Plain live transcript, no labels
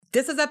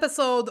This is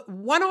episode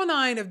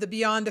 109 of the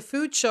Beyond the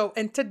Food Show,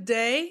 and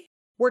today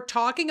we're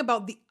talking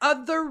about the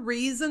other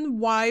reason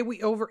why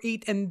we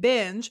overeat and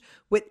binge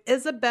with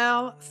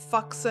Isabelle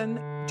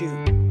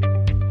Fuxen-Duke.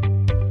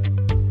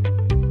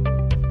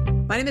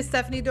 My name is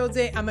Stephanie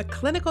Dodier. I'm a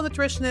clinical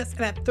nutritionist,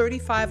 and at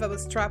 35, I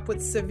was trapped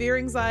with severe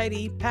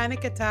anxiety,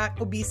 panic attack,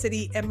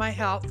 obesity, and my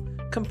health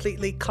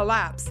completely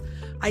collapsed.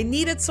 I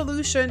needed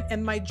solution,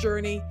 and my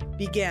journey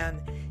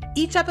began.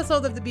 Each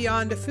episode of the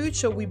Beyond the Food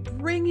Show, we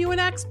bring you an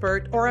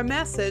expert or a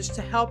message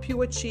to help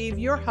you achieve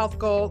your health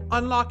goal,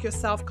 unlock your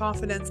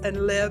self-confidence,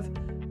 and live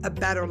a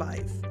better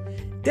life.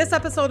 This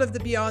episode of the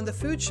Beyond the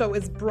Food Show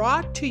is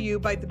brought to you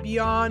by the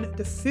Beyond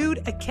the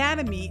Food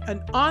Academy,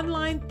 an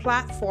online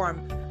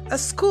platform, a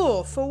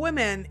school for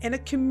women and a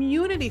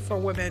community for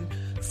women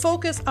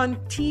focused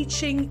on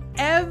teaching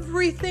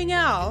everything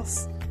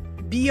else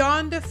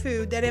beyond the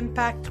food that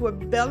impacts your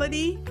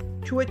ability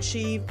to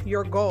achieve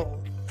your goal.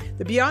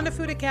 The Beyond the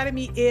Food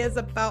Academy is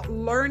about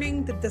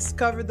learning to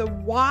discover the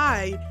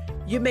why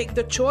you make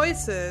the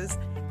choices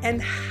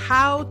and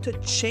how to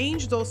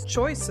change those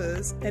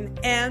choices and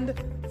end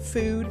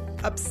food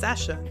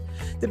obsession.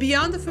 The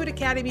Beyond the Food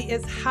Academy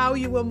is how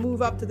you will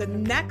move up to the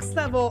next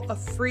level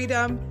of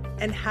freedom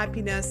and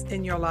happiness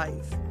in your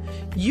life.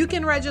 You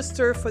can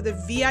register for the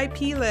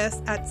VIP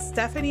list at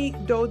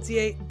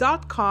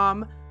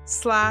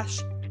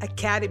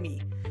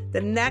stephaniedodier.com/academy. The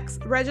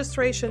next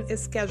registration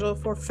is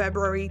scheduled for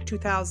February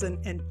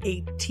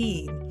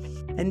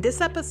 2018. In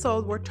this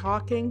episode, we're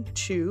talking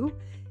to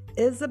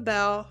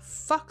Isabelle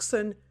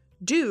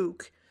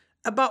Fuxen-Duke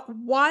about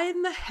why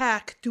in the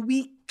heck do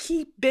we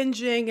keep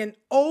binging and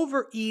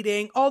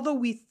overeating, although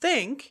we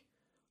think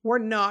we're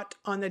not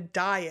on a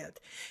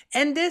diet.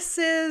 And this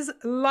is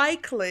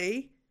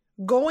likely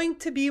going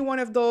to be one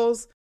of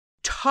those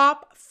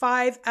top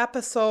 5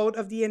 episodes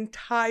of the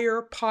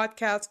entire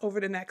podcast over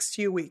the next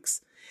few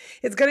weeks.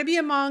 It's going to be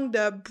among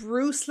the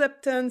Bruce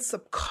Lipton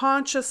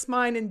subconscious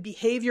mind and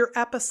behavior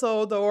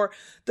episode, or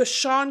the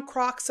Sean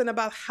Croxton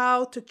about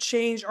how to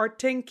change our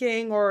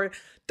thinking, or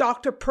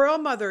Dr.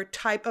 Perlmutter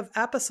type of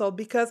episode,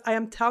 because I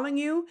am telling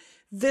you,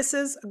 this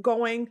is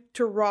going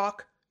to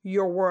rock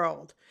your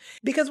world.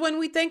 Because when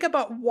we think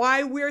about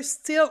why we're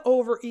still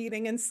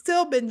overeating and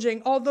still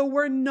binging, although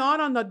we're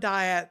not on the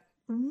diet,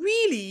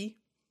 really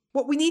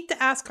what we need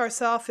to ask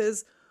ourselves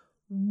is,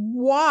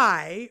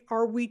 why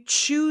are we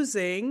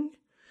choosing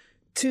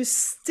to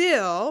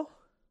still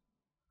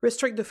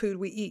restrict the food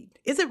we eat?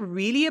 Is it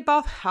really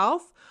about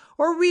health,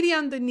 or really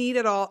underneath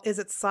it all is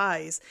it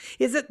size?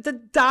 Is it the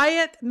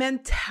diet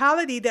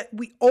mentality that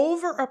we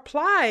over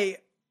apply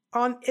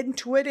on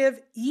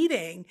intuitive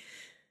eating,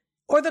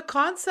 or the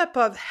concept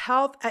of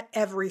health at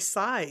every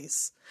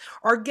size?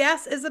 Our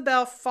guest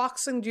Isabelle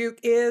Fuxen-Duke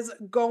is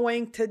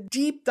going to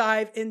deep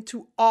dive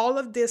into all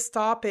of this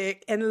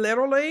topic, and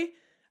literally,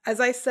 as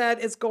I said,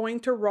 it's going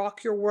to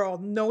rock your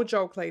world. No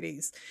joke,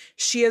 ladies.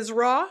 She is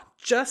raw,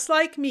 just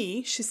like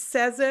me. She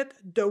says it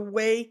the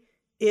way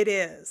it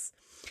is.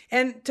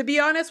 And to be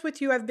honest with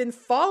you, I've been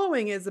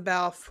following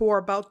Isabelle for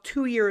about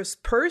 2 years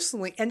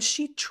personally, and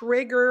she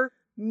triggered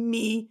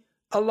me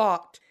a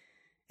lot.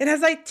 And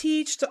as I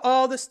teach to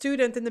all the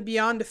students in the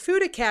Beyond the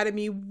Food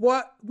Academy,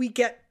 what we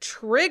get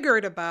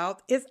triggered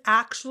about is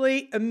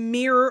actually a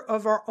mirror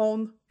of our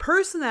own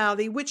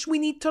personality, which we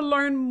need to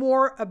learn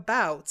more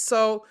about.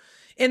 So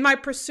in my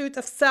pursuit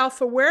of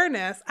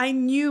self-awareness, I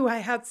knew I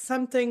had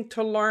something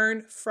to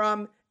learn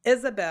from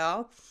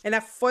Isabelle, and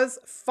I was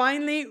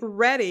finally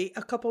ready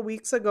a couple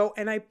weeks ago,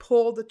 and I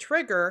pulled the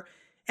trigger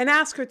and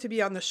asked her to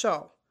be on the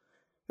show.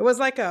 It was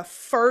like a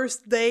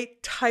first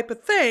date type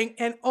of thing,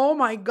 and oh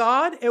my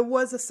God, it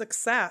was a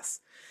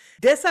success.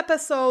 This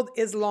episode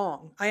is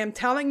long. I am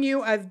telling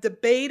you, I've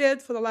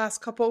debated for the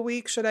last couple of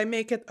weeks, should I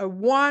make it a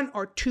 1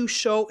 or 2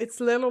 show? It's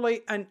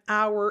literally an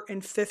hour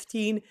and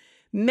 15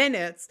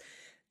 minutes.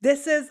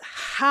 This is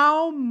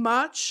how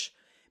much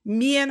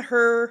me and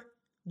her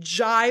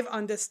jive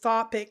on this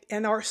topic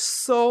and are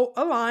so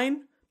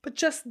aligned, but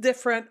just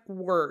different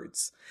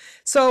words.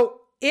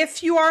 So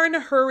if you are in a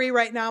hurry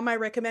right now, my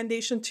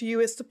recommendation to you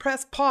is to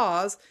press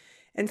pause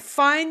and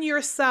find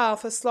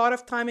yourself a slot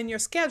of time in your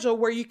schedule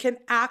where you can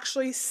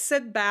actually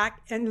sit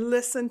back and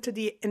listen to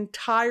the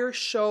entire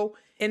show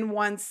in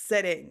one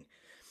sitting.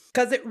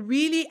 Because it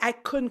really, I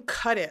couldn't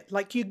cut it.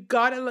 Like, you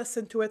got to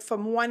listen to it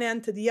from one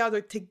end to the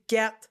other to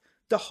get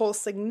the whole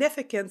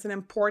significance and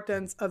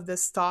importance of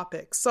this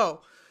topic.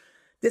 So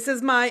this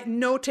is my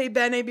note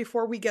bene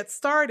before we get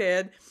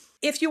started.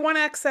 If you want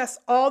to access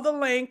all the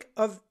link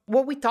of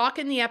what we talk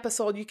in the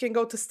episode, you can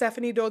go to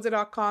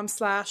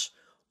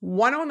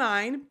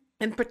stephaniedodier.com/109.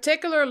 And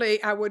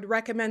particularly, I would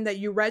recommend that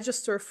you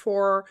register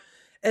for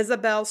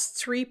Isabelle's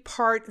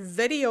 3-part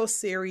video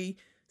series,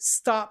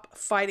 Stop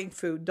Fighting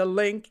Food. The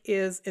link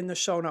is in the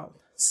show notes.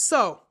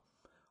 So,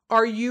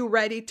 are you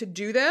ready to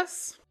do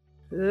this?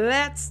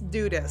 Let's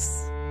do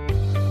this.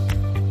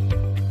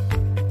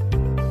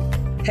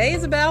 Hey,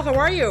 Isabelle, how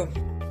are you?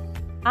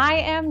 I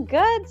am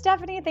good,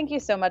 Stephanie. Thank you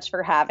so much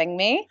for having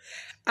me.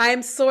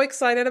 I'm so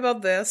excited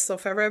about this. So,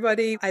 for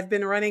everybody, I've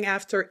been running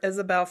after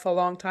Isabel for a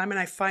long time and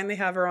I finally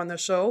have her on the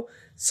show.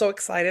 So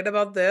excited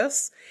about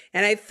this.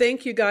 And I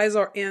think you guys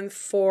are in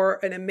for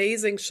an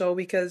amazing show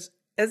because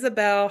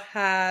Isabel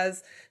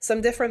has some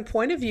different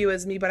point of view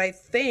as me, but I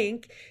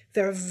think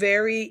they're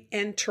very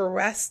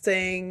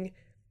interesting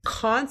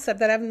concept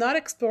that I've not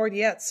explored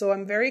yet. So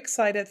I'm very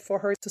excited for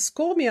her to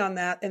school me on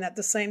that. And at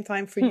the same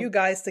time, for you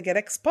guys to get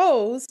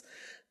exposed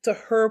to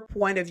her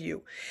point of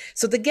view.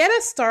 So to get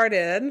us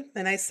started,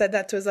 and I said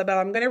that to Isabel,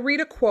 I'm going to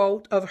read a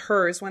quote of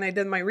hers when I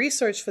did my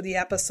research for the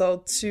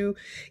episode to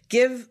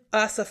give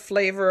us a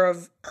flavor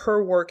of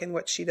her work and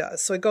what she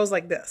does. So it goes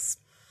like this.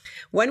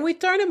 When we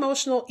turn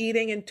emotional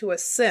eating into a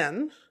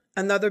sin,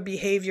 another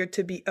behavior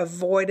to be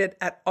avoided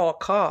at all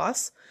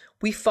costs,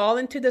 we fall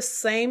into the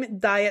same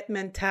diet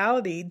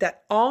mentality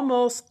that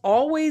almost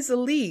always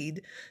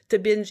lead to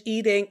binge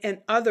eating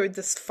and other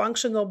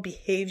dysfunctional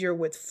behavior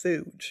with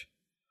food.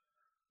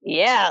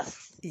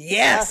 Yes.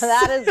 Yes.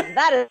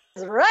 That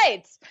is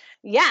right.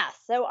 Yeah.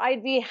 So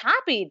I'd be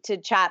happy to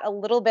chat a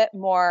little bit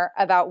more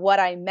about what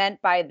I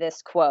meant by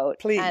this quote.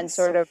 Please. And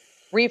sort of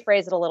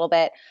rephrase it a little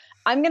bit.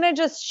 I'm going to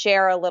just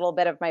share a little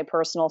bit of my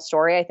personal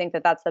story. I think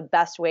that that's the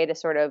best way to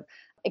sort of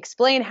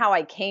explain how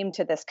I came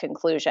to this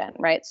conclusion,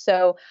 right?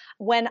 So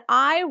when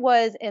I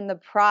was in the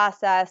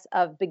process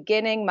of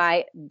beginning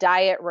my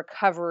diet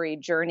recovery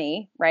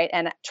journey, right?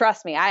 And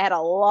trust me, I had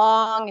a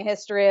long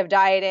history of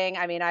dieting.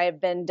 I mean, I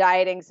have been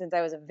dieting since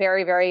I was a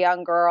very, very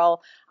young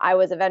girl. I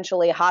was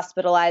eventually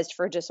hospitalized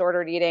for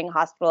disordered eating,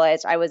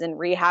 hospitalized. I was in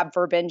rehab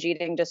for binge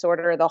eating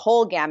disorder, the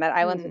whole gamut.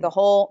 I went through the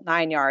whole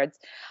 9 yards.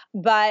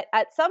 But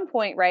at some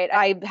point, right,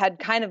 I had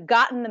kind of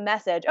gotten the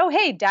message, oh,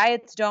 hey,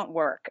 diets don't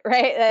work,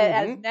 right?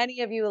 As many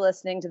of you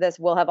listening to this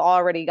will have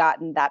already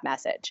gotten that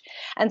message.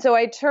 And so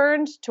I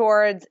turned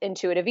towards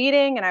intuitive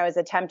eating and I was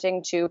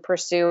attempting to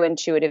pursue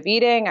intuitive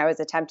eating. I was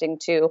attempting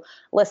to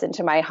listen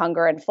to my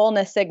hunger and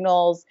fullness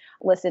signals,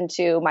 listen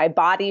to my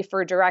body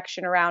for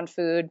direction around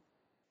food.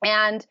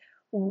 And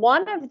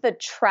one of the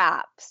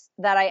traps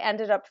that I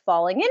ended up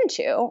falling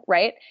into,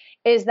 right,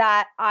 is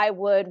that I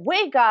would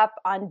wake up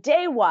on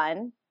day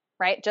one,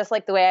 right? Just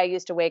like the way I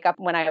used to wake up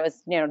when I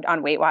was,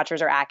 on Weight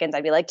Watchers or Atkins,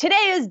 I'd be like,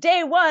 today is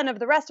day one of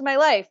the rest of my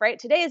life, right?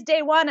 Today is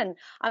day one and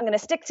I'm going to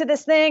stick to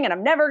this thing and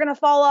I'm never going to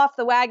fall off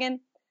the wagon.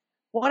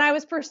 When I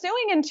was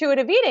pursuing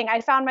intuitive eating, I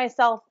found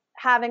myself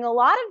having a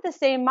lot of the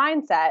same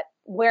mindset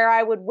where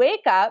I would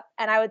wake up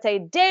and I would say,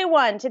 day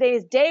one, today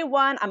is day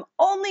one. I'm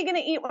only going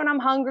to eat when I'm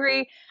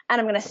hungry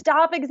and I'm going to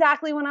stop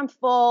exactly when I'm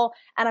full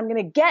and I'm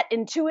going to get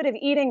intuitive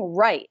eating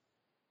right.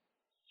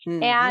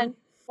 And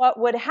what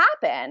would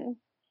happen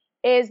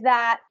is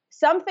that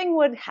something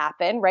would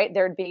happen, right?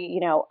 There'd be,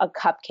 a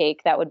cupcake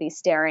that would be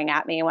staring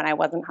at me when I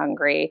wasn't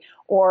hungry,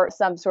 or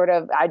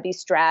I'd be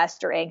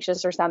stressed or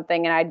anxious or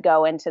something, and I'd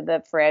go into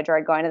the fridge or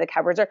I'd go into the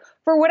cupboards, or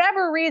for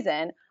whatever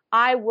reason,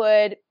 I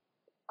would,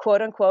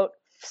 quote unquote,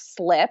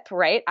 slip,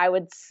 right? I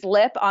would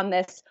slip on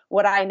this,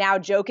 what I now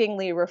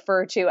jokingly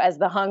refer to as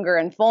the hunger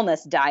and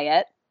fullness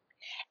diet.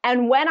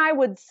 And when I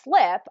would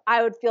slip,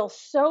 I would feel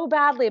so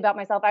badly about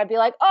myself. I'd be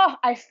like, oh,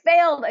 I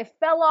failed. I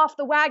fell off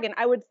the wagon.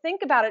 I would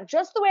think about it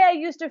just the way I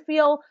used to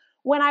feel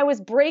when I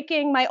was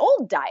breaking my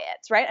old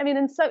diets, right? I mean,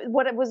 and so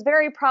what was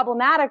very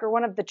problematic, or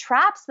one of the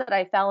traps that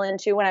I fell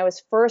into when I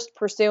was first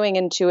pursuing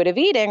intuitive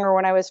eating, or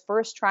when I was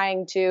first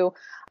trying to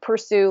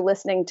pursue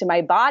listening to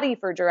my body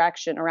for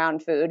direction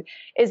around food,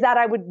 is that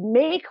I would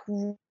make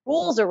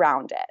rules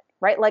around it.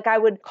 Right? Like I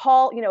would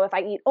call, if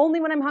I eat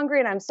only when I'm hungry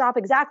and I'm stop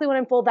exactly when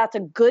I'm full, that's a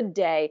good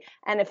day.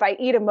 And if I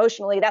eat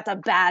emotionally, that's a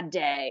bad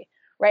day.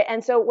 Right?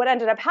 And so what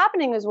ended up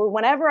happening is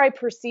whenever I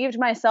perceived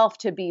myself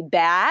to be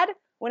bad,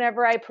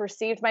 whenever I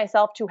perceived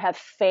myself to have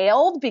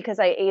failed because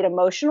I ate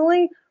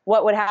emotionally,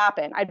 what would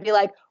happen? I'd be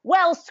like,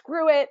 well,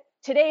 screw it.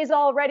 Today's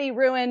already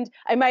ruined.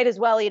 I might as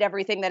well eat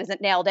everything that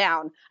isn't nailed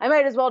down. I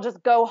might as well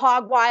just go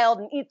hog wild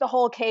and eat the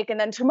whole cake. And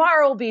then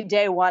tomorrow will be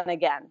day one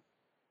again.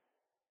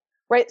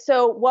 Right.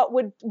 So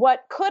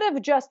what could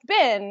have just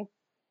been,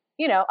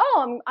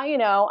 I'm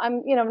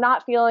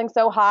not feeling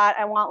so hot.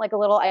 I want like a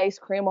little ice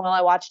cream while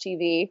I watch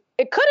TV.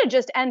 It could have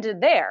just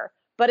ended there,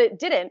 but it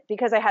didn't,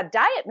 because I had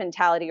diet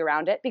mentality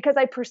around it, because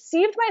I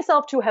perceived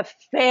myself to have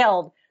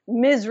failed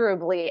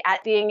miserably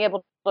at being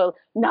able to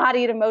not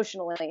eat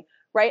emotionally.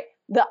 Right.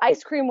 The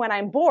ice cream when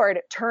I'm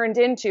bored turned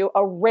into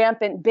a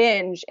rampant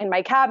binge in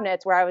my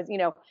cabinets where I was,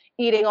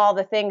 eating all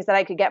the things that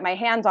I could get my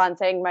hands on,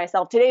 saying to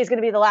myself, today's going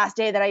to be the last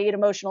day that I eat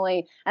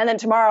emotionally. And then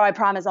tomorrow, I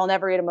promise I'll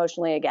never eat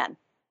emotionally again.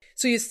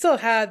 So you still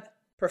had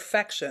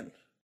perfection.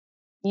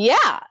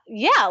 Yeah.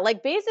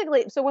 Like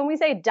basically, so when we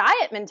say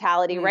diet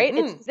mentality, right,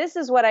 this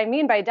is what I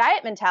mean by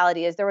diet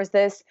mentality, is there was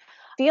this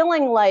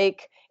feeling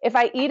like if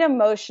I eat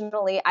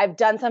emotionally, I've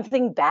done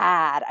something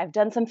bad. I've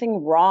done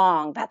something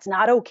wrong. That's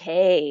not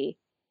okay.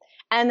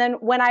 And then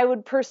when I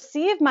would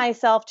perceive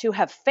myself to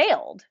have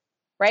failed,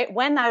 right,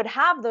 when I would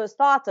have those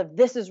thoughts of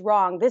this is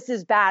wrong, this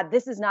is bad,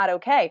 this is not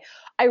okay,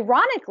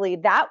 ironically,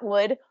 that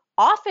would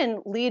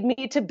often lead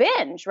me to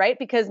binge, right?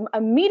 Because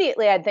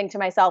immediately I'd think to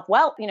myself,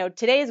 well,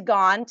 today's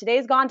gone.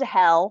 Today's gone to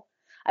hell.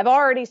 I've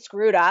already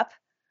screwed up.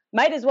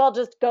 Might as well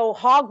just go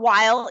hog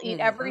wild, eat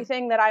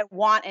everything that I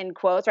want, in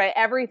quotes, right?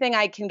 Everything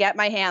I can get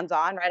my hands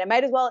on, right? I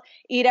might as well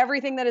eat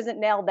everything that isn't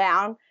nailed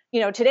down.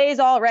 Today's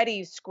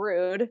already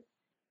screwed.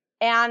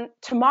 And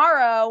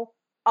tomorrow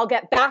I'll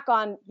get back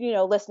on,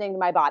 listening to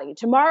my body.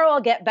 Tomorrow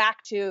I'll get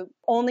back to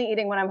only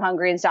eating when I'm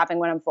hungry and stopping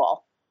when I'm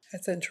full.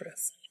 That's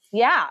interesting.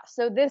 Yeah.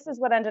 So this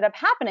is what ended up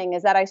happening,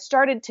 is that I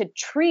started to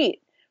treat,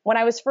 when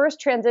I was first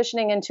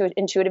transitioning into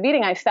intuitive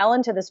eating, I fell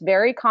into this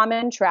very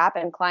common trap,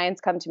 and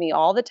clients come to me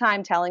all the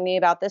time telling me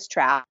about this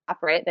trap,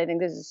 right? They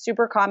think this is a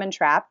super common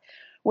trap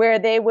where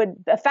they would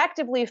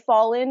effectively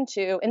fall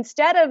into,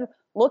 instead of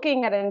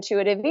looking at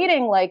intuitive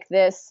eating like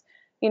this,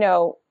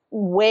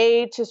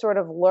 way to sort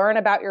of learn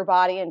about your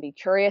body and be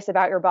curious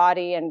about your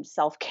body and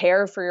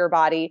self-care for your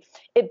body,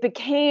 it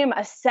became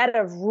a set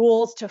of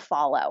rules to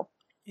follow,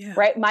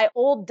 right? My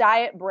old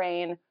diet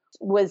brain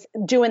was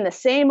doing the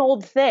same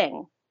old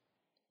thing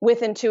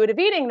with intuitive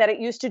eating that it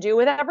used to do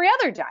with every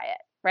other diet,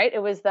 right?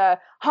 It was the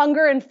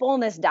hunger and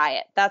fullness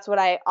diet. That's what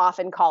I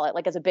often call it,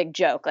 like as a big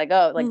joke, like,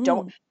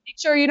 don't make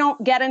sure you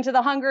don't get into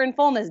the hunger and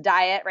fullness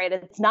diet, right?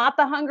 It's not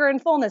the hunger and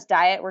fullness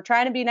diet. We're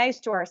trying to be nice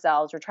to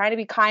ourselves. We're trying to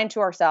be kind to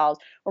ourselves.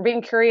 We're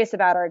being curious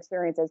about our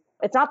experiences.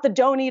 It's not the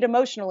don't eat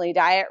emotionally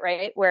diet,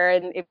 right? Where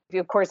if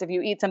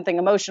you eat something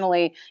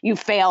emotionally, you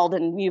failed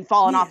and you've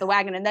fallen off the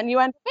wagon and then you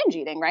end up binge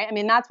eating, right? I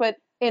mean, that's what,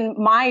 in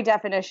my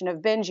definition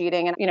of binge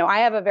eating, and I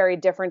have a very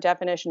different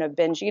definition of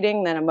binge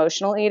eating than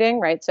emotional eating,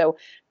 right? So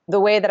the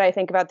way that I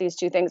think about these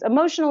two things,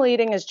 emotional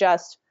eating is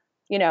just,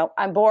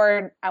 I'm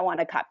bored, I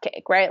want a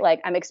cupcake, right?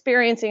 Like I'm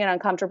experiencing an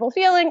uncomfortable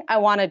feeling, I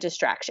want a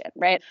distraction,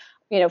 right?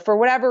 For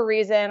whatever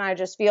reason, I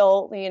just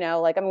feel,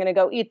 like I'm going to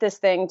go eat this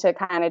thing to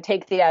kind of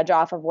take the edge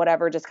off of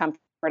whatever discomfort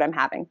I'm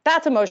having.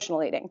 That's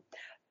emotional eating.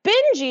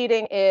 Binge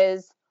eating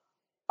is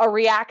a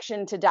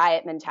reaction to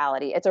diet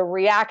mentality. It's a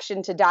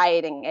reaction to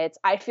dieting.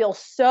 I feel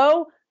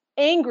so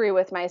angry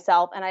with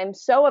myself and I'm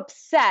so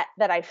upset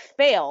that I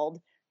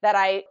failed, that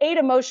I ate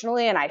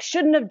emotionally and I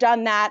shouldn't have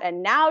done that.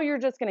 And now you're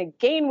just going to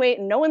gain weight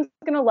and no one's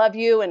going to love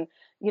you. And,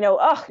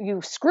 you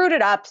screwed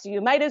it up. So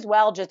you might as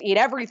well just eat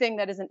everything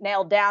that isn't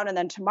nailed down. And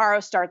then tomorrow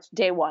starts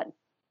day one.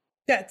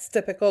 That's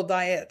typical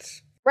diet.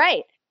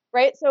 Right.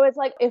 Right. So it's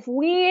like, if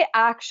we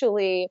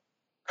actually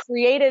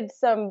created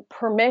some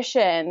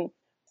permission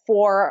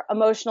for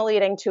emotional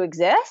eating to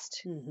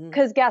exist,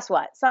 because guess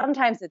what?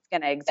 Sometimes it's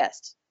going to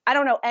exist. I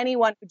don't know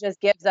anyone who just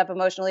gives up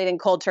emotional eating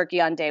cold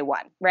turkey on day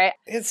one, right?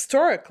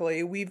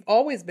 Historically, we've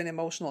always been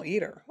emotional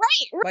eater.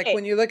 Right. Like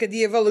when you look at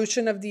the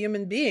evolution of the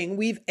human being,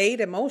 we've ate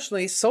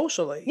emotionally,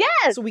 socially.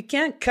 Yes. So we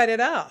can't cut it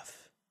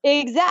off.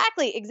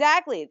 Exactly.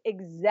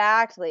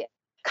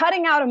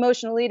 Cutting out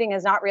emotional eating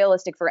is not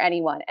realistic for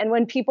anyone. And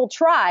when people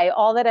try,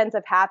 all that ends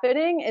up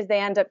happening is they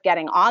end up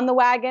getting on the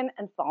wagon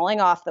and falling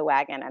off the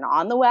wagon and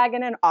on the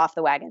wagon and off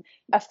the wagon.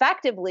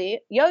 Effectively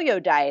yo-yo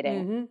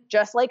dieting,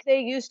 just like they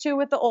used to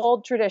with the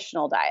old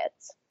traditional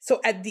diets. So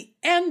at the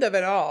end of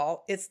it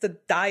all, it's the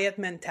diet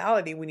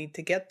mentality we need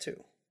to get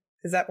to.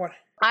 Is that what?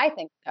 I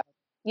think so.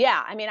 Yeah.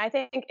 I mean, I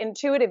think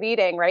intuitive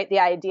eating, right?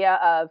 The idea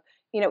of,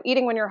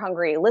 eating when you're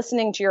hungry,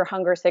 listening to your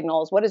hunger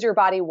signals. What does your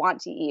body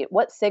want to eat?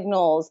 What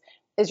signals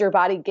is your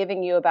body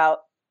giving you about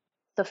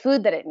the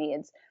food that it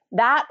needs?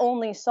 That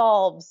only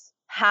solves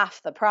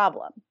half the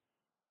problem,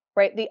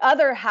 right? The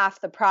other half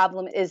the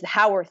problem is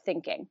how we're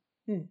thinking,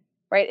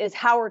 right? Is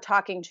how we're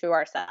talking to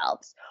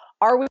ourselves.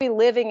 Are we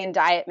living in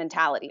diet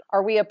mentality?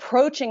 Are we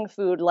approaching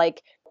food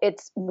like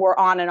we're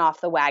on and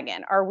off the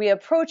wagon? Are we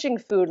approaching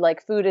food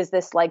like food is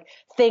this like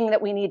thing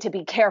that we need to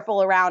be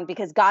careful around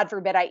because God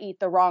forbid I eat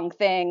the wrong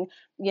thing,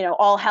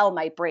 all hell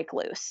might break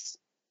loose.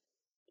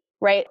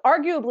 Right?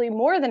 Arguably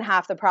more than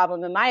half the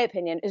problem, in my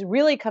opinion,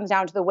 really comes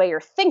down to the way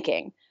you're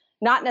thinking,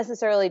 not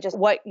necessarily just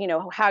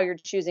how you're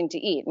choosing to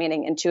eat,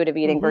 meaning intuitive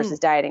eating versus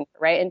dieting,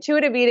 right?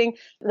 Intuitive eating,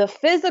 the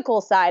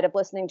physical side of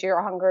listening to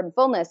your hunger and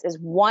fullness is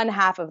one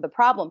half of the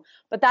problem.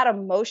 But that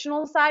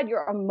emotional side,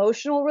 your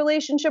emotional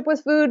relationship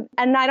with food,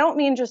 and I don't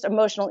mean just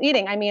emotional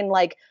eating, I mean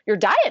like your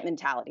diet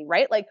mentality,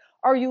 right? Like,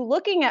 are you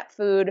looking at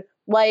food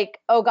like,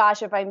 oh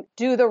gosh, if I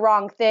do the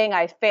wrong thing,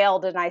 I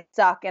failed and I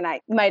suck and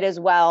I might as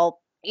well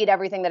eat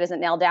everything that isn't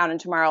nailed down and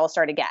tomorrow I'll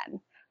start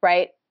again,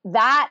 right?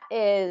 That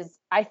is,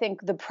 I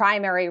think, the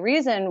primary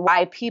reason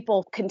why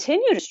people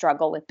continue to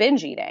struggle with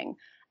binge eating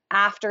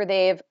after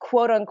they've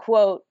quote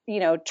unquote,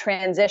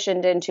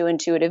 transitioned into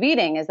intuitive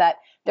eating, is that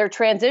they're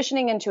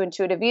transitioning into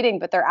intuitive eating,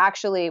 but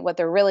what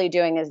they're really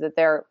doing is that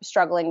they're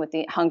struggling with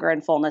the hunger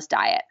and fullness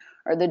diet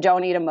or the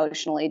don't eat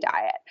emotionally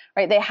diet,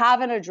 right? They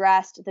haven't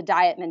addressed the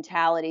diet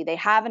mentality. They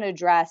haven't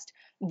addressed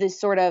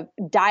this sort of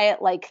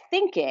diet-like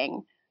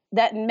thinking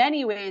that in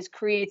many ways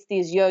creates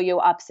these yo-yo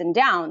ups and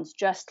downs,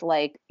 just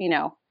like,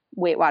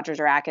 Weight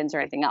Watchers or Atkins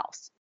or anything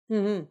else.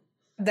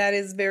 That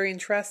is very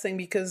interesting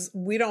because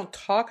we don't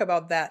talk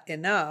about that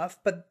enough,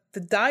 but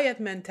the diet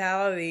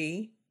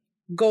mentality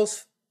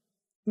goes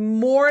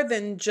more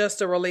than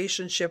just a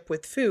relationship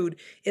with food.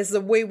 Is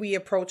the way we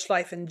approach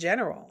life in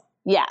general.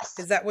 Yes.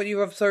 Is that what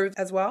you observed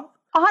as well?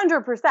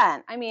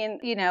 100%. I mean,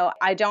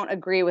 I don't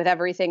agree with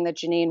everything that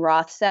Janine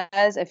Roth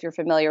says. If you're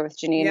familiar with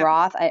Janine Yeah.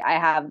 Roth,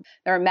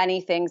 there are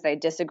many things I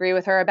disagree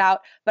with her about,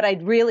 but I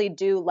really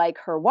do like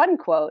her one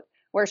quote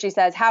where she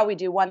says, how we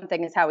do one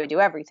thing is how we do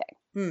everything.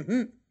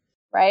 Mm-hmm.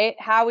 Right?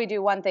 How we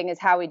do one thing is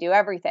how we do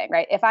everything,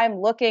 right? If I'm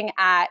looking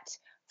at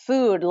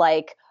food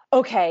like,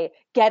 okay,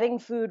 getting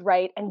food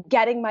right and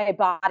getting my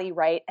body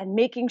right and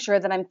making sure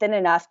that I'm thin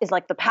enough is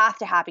like the path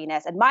to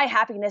happiness. And my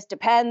happiness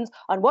depends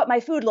on what my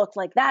food looks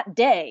like that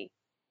day,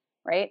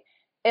 right?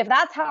 If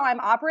that's how I'm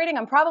operating,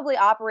 I'm probably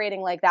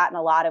operating like that in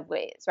a lot of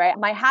ways, right?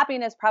 My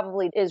happiness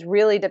probably is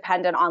really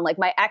dependent on like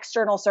my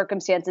external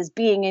circumstances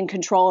being in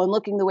control and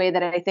looking the way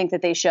that I think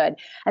that they should.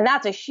 And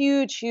that's a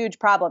huge, huge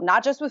problem,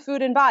 not just with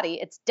food and body.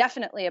 It's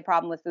definitely a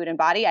problem with food and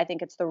body. I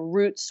think it's the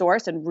root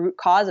source and root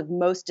cause of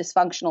most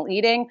dysfunctional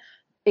eating,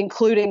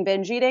 including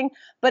binge eating,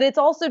 but it's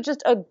also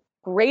just a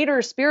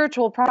greater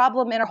spiritual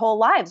problem in our whole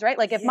lives, right?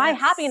 Like if my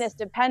happiness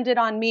depended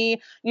on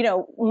me,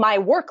 my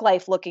work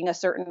life looking a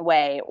certain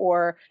way,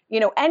 or,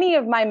 any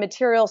of my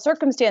material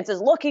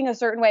circumstances looking a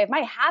certain way, if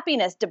my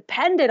happiness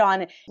depended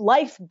on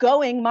life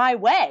going my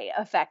way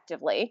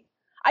effectively,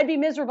 I'd be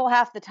miserable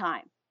half the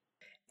time.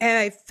 And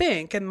I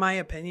think, in my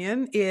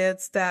opinion,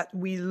 it's that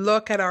we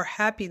look at our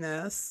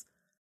happiness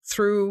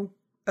through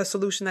a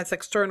solution that's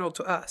external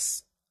to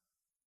us,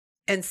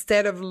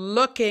 instead of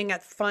looking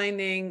at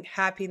finding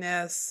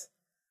happiness,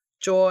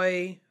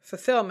 joy,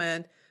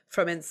 fulfillment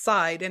from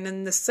inside. And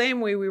in the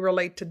same way we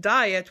relate to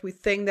diet, we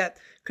think that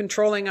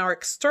controlling our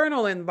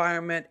external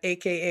environment,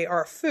 aka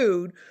our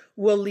food,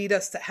 will lead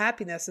us to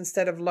happiness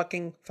instead of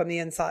looking from the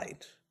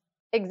inside.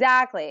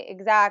 Exactly.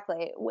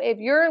 If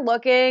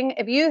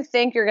you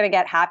think you're going to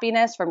get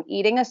happiness from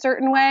eating a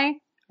certain way,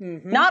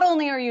 not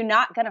only are you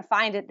not going to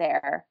find it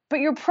there, but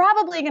you're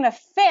probably going to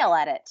fail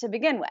at it to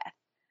begin with,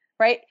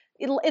 right?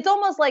 It's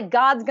almost like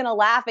God's going to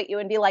laugh at you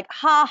and be like,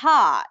 ha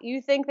ha,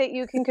 you think that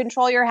you can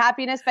control your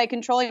happiness by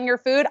controlling your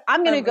food?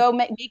 I'm going to go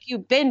make you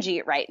binge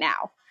eat right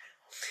now.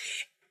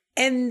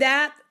 And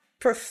that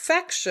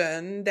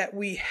perfection that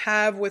we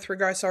have with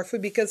regards to our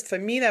food, because for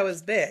me, that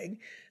was big.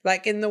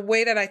 Like in the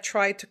way that I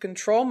tried to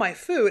control my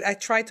food, I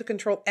tried to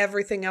control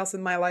everything else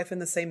in my life in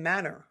the same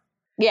manner.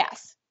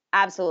 Yes,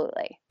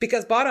 absolutely.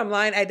 Because bottom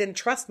line, I didn't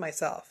trust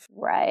myself.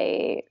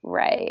 Right.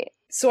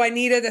 So I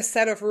needed a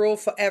set of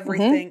rules for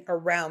everything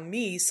around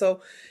me. So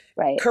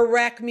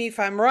correct me if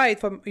I'm right,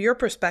 from your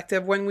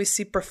perspective, when we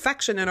see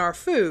perfection in our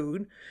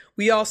food,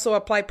 we also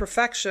apply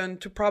perfection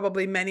to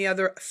probably many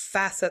other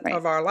facets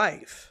of our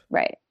life.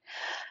 Right.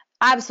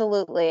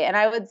 Absolutely. And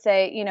I would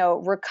say,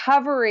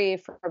 recovery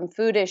from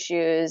food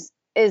issues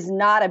is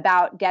not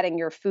about getting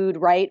your food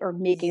right or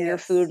making your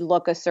food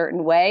look a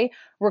certain way.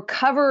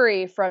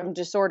 Recovery from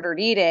disordered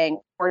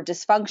eating or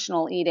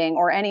dysfunctional eating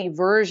or any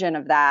version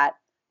of that,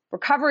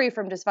 recovery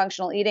from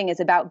dysfunctional eating is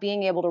about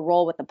being able to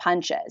roll with the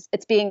punches.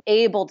 It's being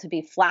able to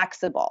be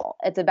flexible.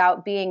 It's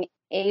about being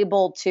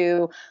able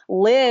to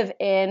live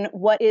in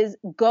what is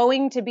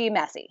going to be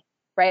messy,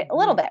 right? A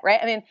little bit, right?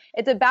 I mean,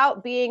 it's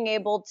about being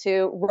able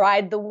to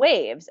ride the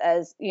waves,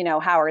 as,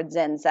 Howard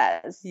Zinn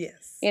says.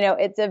 Yes.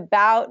 It's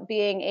about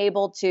being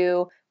able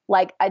to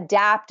like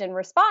adapt and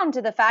respond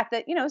to the fact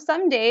that,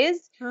 some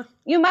days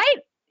you might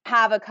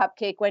have a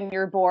cupcake when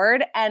you're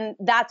bored, and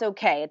that's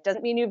okay. It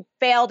doesn't mean you've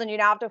failed and you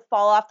don't have to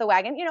fall off the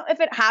wagon. If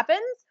it happens,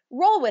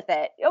 roll with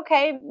it.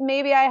 Okay,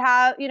 maybe I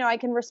have, I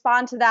can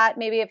respond to that.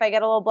 Maybe if I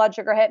get a little blood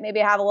sugar hit,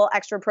 maybe I have a little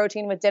extra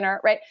protein with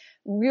dinner, right?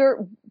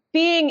 You're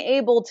being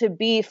able to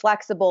be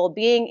flexible,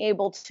 being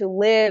able to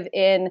live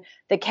in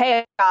the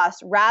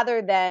chaos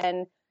rather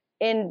than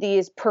in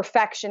these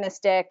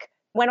perfectionistic.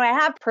 When I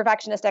have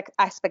perfectionist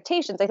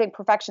expectations, I think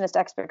perfectionist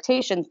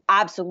expectations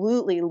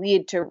absolutely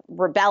lead to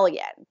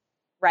rebellion.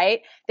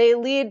 Right? They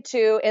lead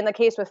to, in the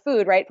case with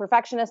food, right?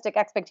 Perfectionistic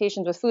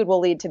expectations with food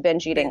will lead to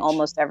binge eating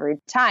almost every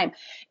time.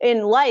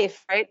 In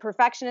life, right?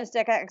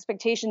 Perfectionistic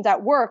expectations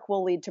at work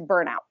will lead to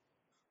burnout,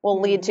 will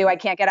lead to, I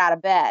can't get out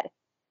of bed,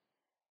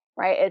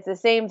 right? It's the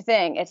same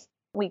thing.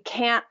 We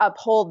can't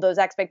uphold those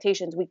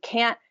expectations. We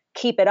can't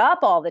keep it up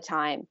all the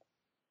time,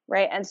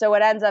 right? And so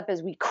what ends up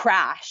is we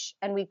crash,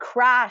 and we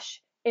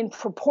crash in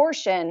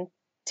proportion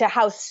to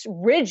how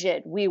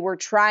rigid we were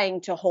trying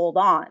to hold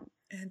on.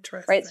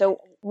 Interesting. Right. So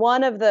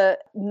one of the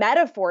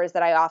metaphors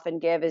that I often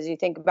give is you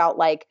think about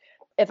like,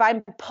 if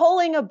I'm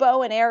pulling a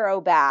bow and arrow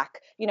back,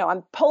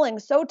 I'm pulling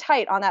so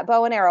tight on that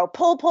bow and arrow,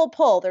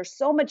 pull. There's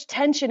so much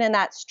tension in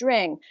that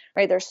string,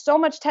 right? There's so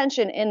much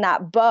tension in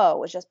that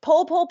bow. It's just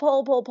pull.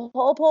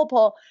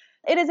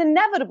 It is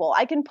inevitable.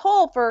 I can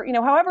pull for,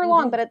 however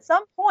long, but at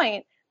some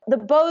point the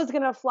bow is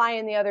going to fly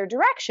in the other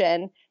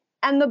direction.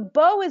 And the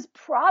bow is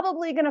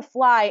probably going to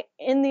fly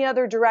in the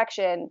other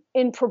direction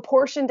in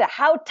proportion to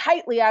how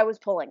tightly I was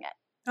pulling it.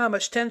 How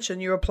much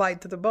tension you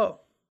applied to the bow.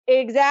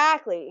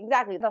 Exactly.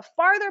 The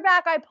farther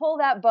back I pull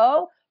that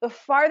bow, the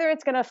farther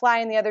it's going to fly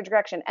in the other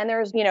direction. And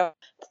there's,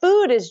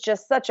 food is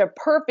just such a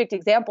perfect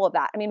example of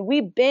that. I mean,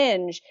 we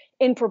binge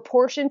in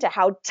proportion to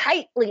how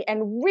tightly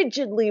and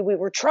rigidly we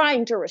were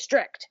trying to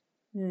restrict.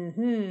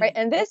 Right.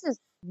 And this is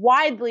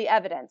widely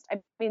evidenced.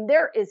 I mean,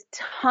 there is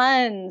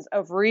tons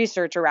of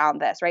research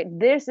around this, right?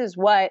 This is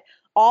what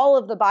all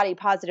of the body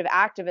positive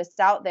activists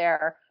out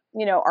there,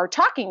 are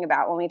talking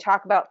about when we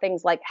talk about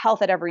things like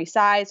health at every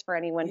size, for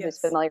anyone who's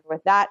familiar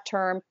with that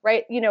term,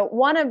 right?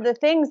 One of the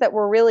things that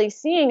we're really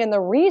seeing in the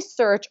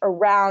research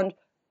around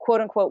quote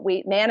unquote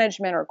weight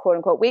management or quote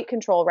unquote weight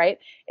control, right,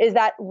 is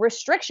that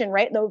restriction,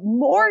 right? The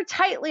more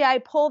tightly I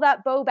pull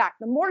that bow back,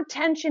 the more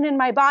tension in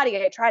my body,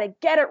 I try to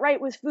get it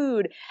right with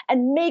food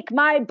and make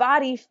my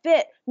body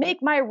fit, make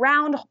my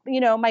round,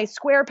 my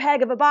square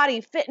peg of a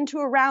body fit into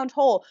a round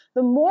hole.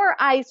 The more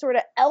I sort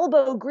of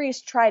elbow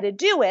grease try to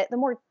do it, the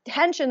more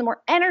tension, the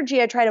more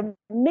energy I try to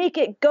make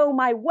it go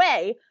my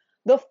way,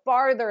 the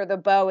farther the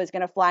bow is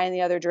going to fly in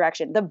the other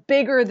direction, the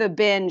bigger the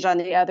binge on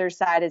the other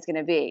side is going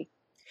to be.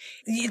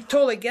 You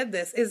totally get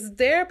this. Is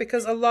there,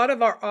 because a lot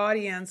of our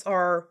audience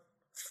are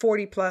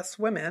 40 plus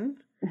women,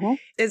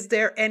 is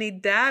there any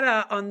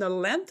data on the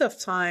length of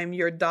time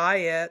your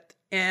diet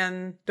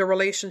and the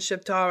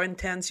relationship to how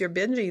intense your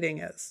binge eating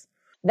is?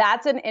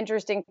 That's an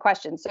interesting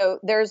question. So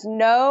there's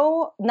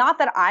not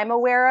that I'm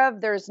aware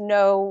of, there's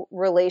no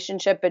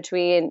relationship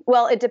between,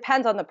 well, it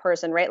depends on the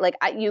person, right? Like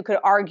you could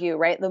argue,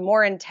 right? The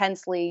more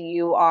intensely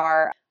you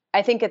are,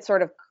 I think it's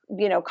sort of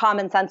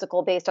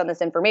commonsensical based on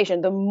this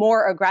information, the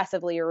more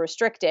aggressively you're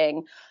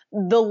restricting,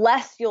 the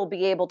less you'll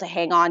be able to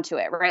hang on to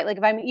it, right? Like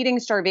if I'm eating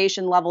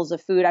starvation levels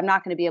of food, I'm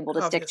not going to be able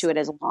to stick to it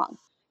as long.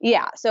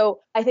 Yeah. So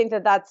I think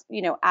that that's,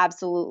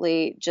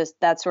 absolutely just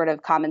that's sort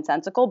of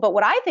commonsensical. But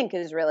what I think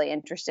is really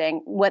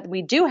interesting, what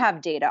we do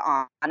have data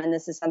on, and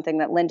this is something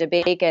that Linda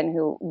Bacon,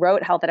 who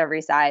wrote Health at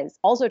Every Size,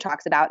 also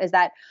talks about, is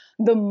that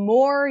the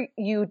more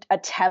you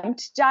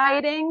attempt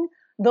dieting,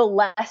 the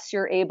less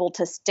you're able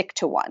to stick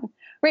to one.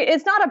 Right?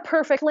 It's not a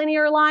perfect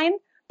linear line,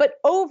 but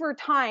over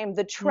time,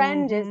 the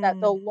trend is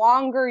that the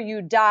longer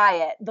you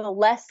diet, the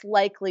less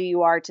likely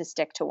you are to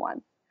stick to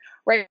one.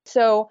 Right.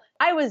 So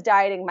I was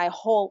dieting my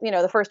whole,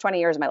 the first 20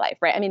 years of my life,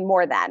 right? I mean,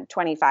 more than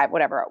 25,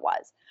 whatever it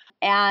was.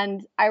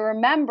 And I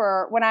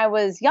remember when I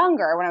was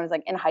younger, when I was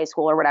like in high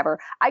school or whatever,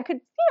 I could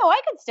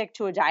stick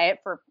to a diet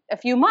for a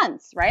few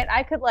months, right?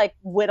 I could like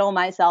whittle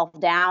myself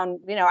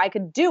down, I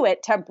could do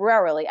it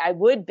temporarily. I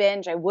would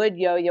binge, I would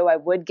yo-yo, I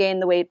would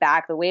gain the weight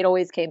back. The weight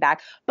always came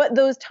back. But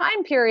those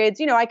time periods,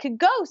 I could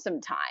go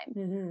some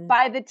time.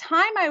 By the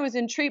time I was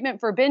in treatment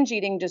for binge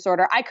eating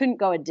disorder, I couldn't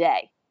go a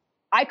day.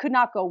 I could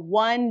not go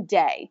one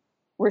day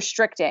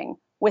restricting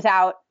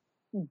without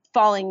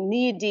falling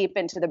knee deep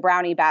into the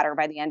brownie batter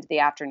by the end of the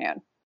afternoon.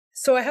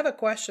 So I have a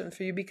question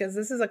for you, because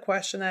this is a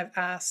question I've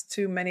asked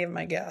to many of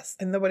my guests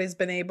and nobody's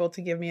been able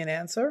to give me an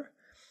answer.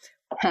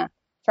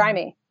 Try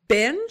me.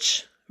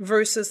 Binge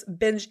versus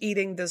binge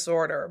eating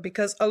disorder,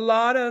 because a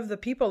lot of the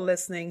people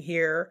listening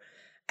here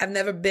have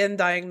never been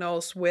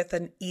diagnosed with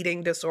an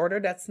eating disorder.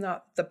 That's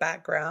not the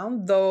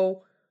background,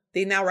 though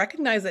they now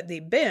recognize that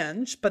they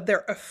binge, but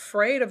they're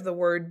afraid of the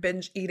word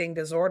binge eating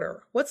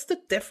disorder. What's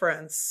the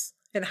difference?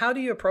 And how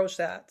do you approach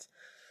that?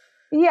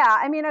 Yeah,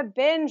 I mean, a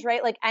binge,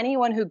 right? Like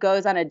anyone who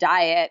goes on a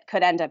diet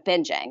could end up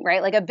binging,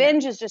 right? Like a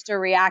binge is just a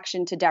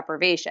reaction to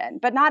deprivation,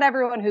 but not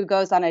everyone who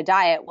goes on a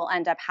diet will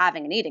end up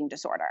having an eating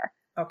disorder.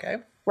 Okay.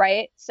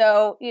 Right.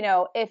 So,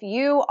 if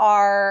you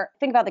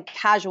think about the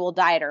casual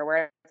dieter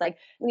where it's like,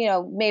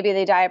 maybe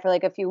they diet for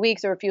like a few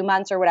weeks or a few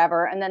months or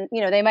whatever. And then,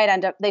 they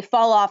might they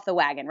fall off the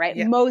wagon, right?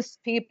 Yeah.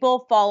 Most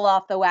people fall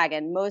off the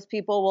wagon. Most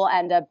people will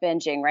end up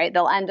binging, right?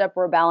 They'll end up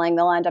rebelling.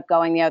 They'll end up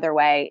going the other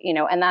way,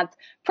 and that's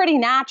pretty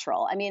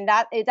natural. I mean,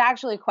 that it's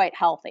actually quite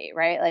healthy,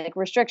 right? Like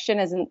restriction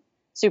isn't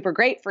super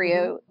great for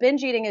you.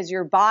 Binge eating is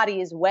your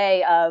body's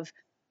way of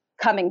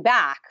coming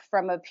back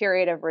from a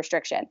period of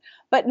restriction,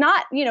 but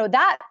not,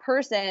 that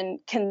person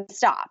can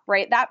stop,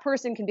 right? That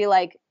person can be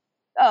like,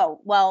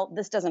 oh, well,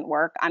 this doesn't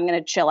work. I'm going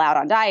to chill out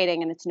on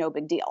dieting and it's no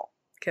big deal.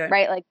 Okay.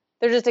 Right? Like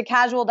they're just a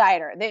casual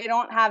dieter. They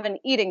don't have an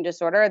eating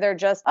disorder. They're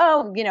just,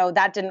 oh,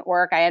 that didn't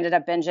work. I ended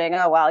up binging.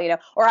 Oh, well,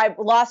 or I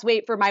lost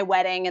weight for my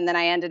wedding and then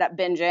I ended up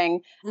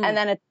binging and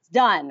then it's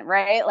done,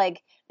 right?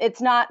 Like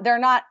they're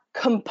not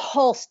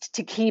compulsed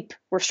to keep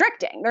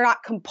restricting. They're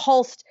not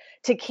compulsed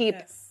to keep.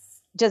 Yes.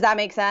 Does that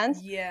make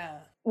sense? Yeah.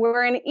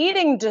 We're an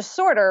eating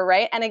disorder,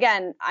 right? And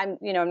again, I'm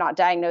not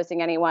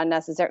diagnosing anyone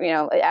necessarily.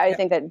 I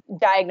think that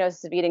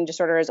diagnosis of eating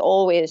disorder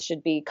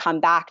should be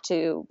come back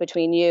to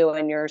between you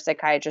and your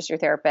psychiatrist, your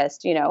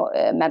therapist,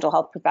 a mental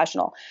health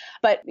professional.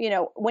 But,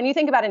 when you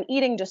think about an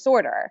eating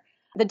disorder,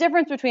 the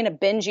difference between a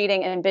binge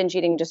eating and binge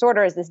eating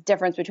disorder is this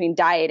difference between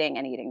dieting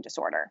and eating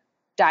disorder.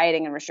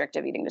 Dieting and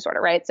restrictive eating disorder,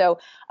 right? So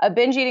a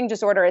binge eating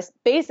disorder is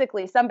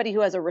basically somebody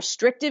who has a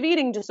restrictive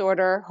eating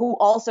disorder who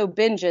also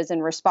binges in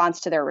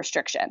response to their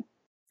restriction.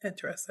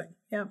 Interesting.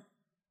 Yeah.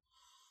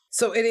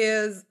 So it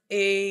is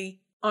a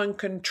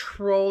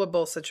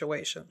uncontrollable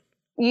situation.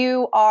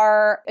 You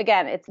are,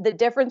 again, it's the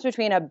difference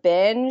between a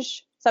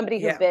binge, somebody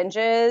who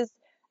binges,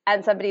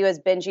 and somebody who has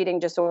binge eating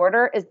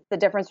disorder is the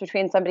difference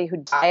between somebody who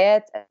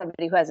diets and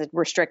somebody who has a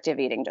restrictive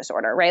eating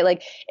disorder, right?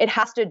 Like it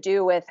has to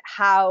do with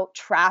how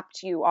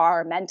trapped you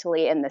are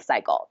mentally in the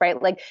cycle,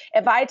 right? Like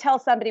if I tell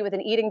somebody with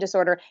an eating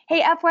disorder,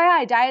 hey,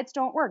 FYI, diets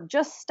don't work,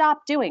 just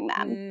stop doing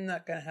them.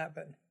 Not going to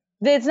happen.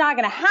 It's not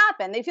going to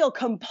happen. They feel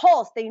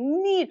compulsed.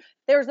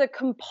 There's a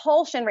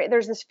compulsion, right?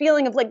 There's this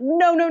feeling of like,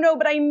 no,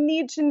 but I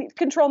need to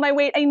control my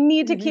weight. I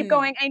need to keep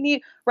going.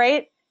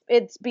 Right?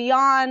 It's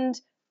beyond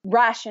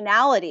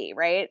rationality,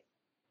 right?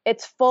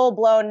 It's full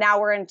blown.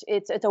 Now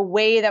it's a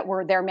way that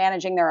they're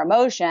managing their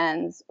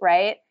emotions,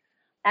 right?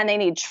 And they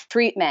need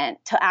treatment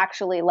to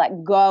actually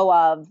let go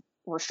of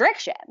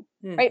restriction,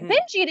 right?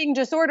 Binge eating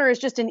disorder is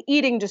just an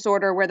eating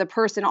disorder where the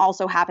person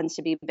also happens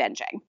to be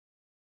binging.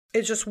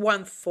 It's just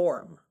one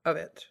form of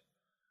it.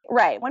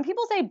 Right. When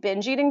people say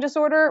binge eating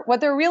disorder, what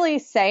they're really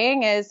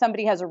saying is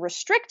somebody has a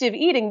restrictive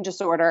eating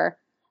disorder,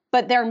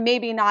 but they're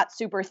maybe not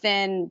super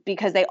thin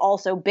because they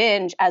also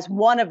binge as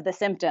one of the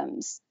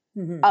symptoms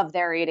of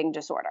their eating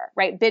disorder,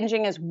 right?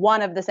 Binging is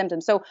one of the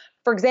symptoms. So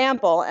for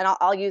example, and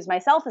I'll use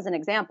myself as an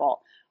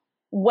example,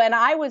 when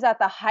I was at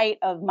the height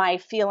of my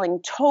feeling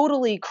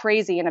totally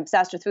crazy and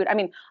obsessed with food, I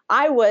mean,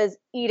 I was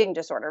eating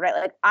disorder, right?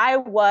 Like I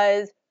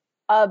was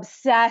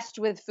obsessed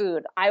with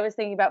food. I was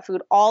thinking about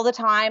food all the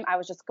time. I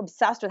was just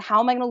obsessed with how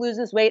am I going to lose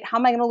this weight? How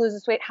am I going to lose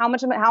this weight? How am I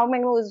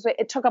going to lose this weight?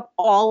 It took up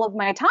all of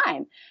my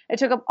time.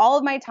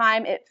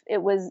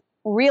 It was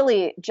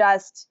really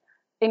just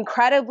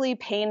incredibly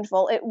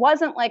painful. It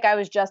wasn't like I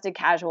was just a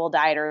casual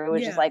dieter. It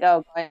was just like,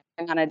 oh, going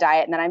on a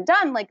diet and then I'm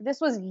done. Like this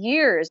was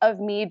years of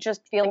me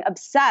just feeling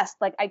obsessed.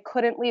 Like I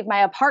couldn't leave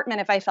my apartment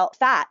if I felt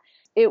fat.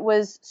 It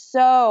was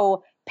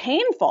so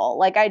painful.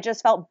 Like I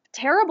just felt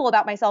terrible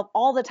about myself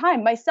all the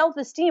time. My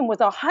self-esteem was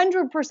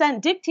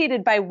 100%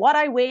 dictated by what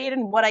I weighed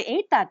and what I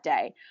ate that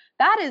day.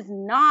 That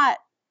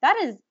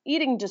is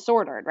eating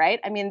disordered, right?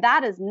 I mean,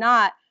 that is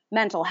not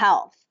mental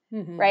health,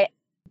 right?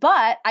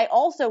 But I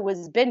also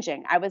was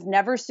binging. I was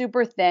never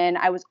super thin.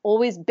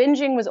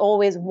 Binging was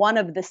always one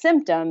of the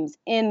symptoms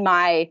in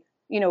my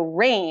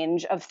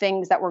range of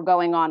things that were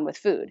going on with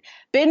food.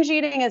 Binge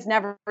eating is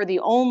never the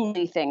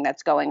only thing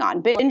that's going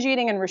on. Binge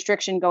eating and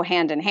restriction go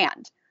hand in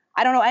hand.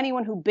 I don't know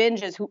anyone who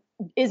binges who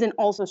isn't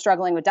also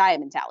struggling with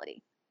diet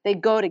mentality. They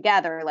go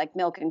together like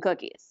milk and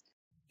cookies.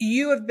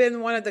 You have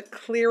been one of the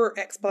clearer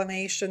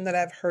explanation that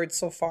I've heard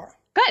so far.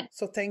 Good.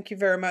 So thank you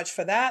very much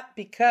for that,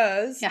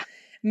 because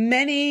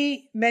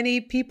many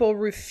people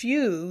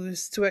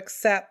refuse to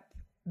accept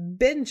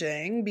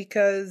binging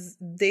because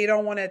they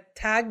don't want to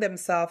tag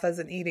themselves as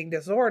an eating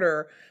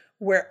disorder,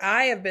 where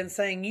I have been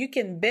saying you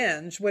can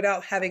binge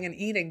without having an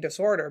eating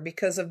disorder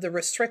because of the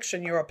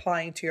restriction you're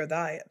applying to your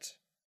diet.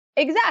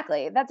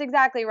 Exactly. That's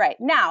exactly right.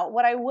 Now,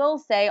 what I will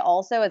say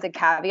also as a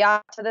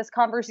caveat to this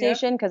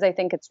conversation, because I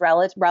think it's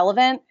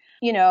relevant,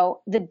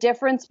 the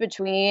difference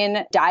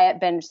between diet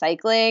binge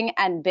cycling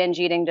and binge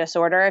eating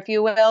disorder, if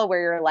you will, where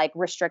you're like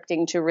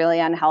restricting to really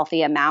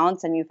unhealthy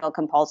amounts and you feel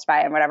compulsed by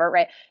it and whatever,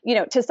 right?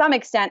 To some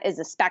extent is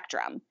a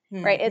spectrum,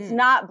 right? It's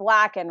not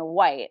black and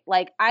white.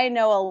 Like I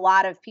know a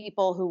lot of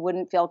people who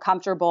wouldn't feel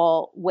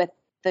comfortable with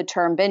the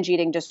term binge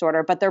eating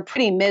disorder, but they're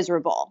pretty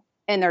miserable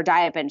in their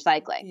diet binge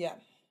cycling. Yeah.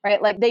 Right?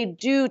 Like they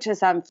do to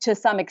some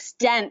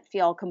extent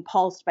feel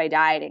compulsed by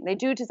dieting. They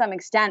do to some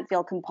extent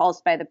feel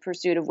compulsed by the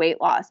pursuit of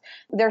weight loss.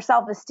 Their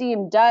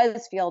self-esteem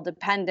does feel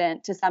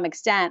dependent to some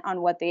extent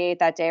on what they ate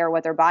that day or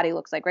what their body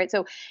looks like, right?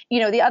 So,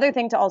 the other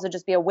thing to also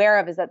just be aware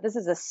of is that this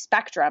is a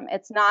spectrum.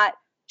 It's not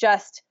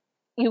just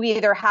you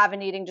either have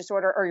an eating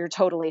disorder or you're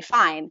totally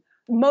fine.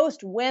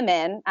 Most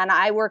women, and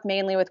I work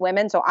mainly with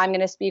women, so I'm going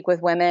to speak with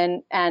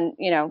women, and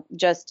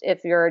just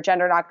if you're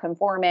gender not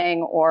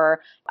conforming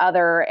or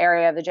other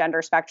area of the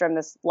gender spectrum,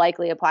 this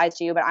likely applies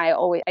to you, but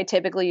I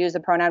typically use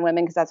the pronoun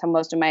women because that's how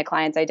most of my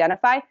clients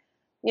identify.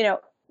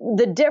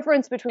 The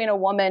difference between a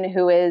woman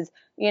who is,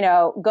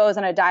 goes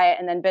on a diet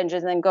and then binges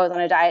and then goes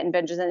on a diet and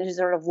binges and is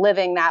sort of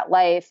living that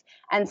life,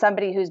 and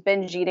somebody who's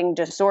binge eating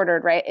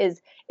disordered, right,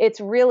 it's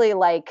really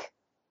like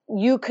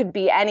you could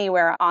be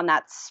anywhere on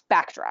that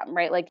spectrum,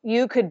 right? Like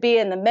you could be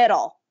in the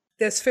middle.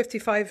 There's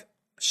 55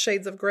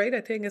 Shades of Grey,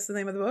 I think is the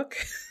name of the book.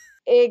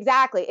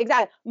 Exactly.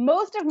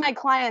 Most of my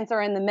clients are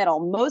in the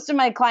middle. Most of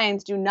my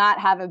clients do not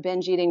have a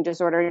binge eating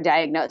disorder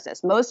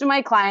diagnosis. Most of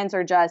my clients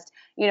are just,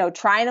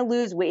 trying to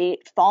lose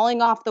weight,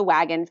 falling off the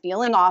wagon,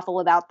 feeling awful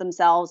about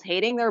themselves,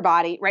 hating their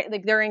body, right?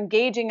 Like they're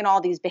engaging in all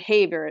these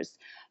behaviors,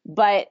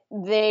 but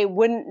they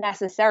wouldn't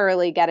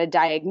necessarily get a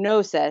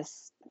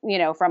diagnosis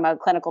from a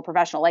clinical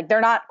professional. Like they're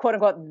not quote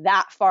unquote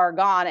that far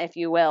gone, if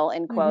you will,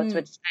 in quotes,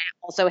 which I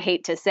also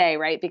hate to say,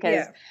 right?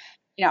 Because,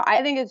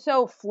 I think it's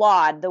so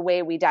flawed the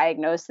way we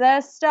diagnose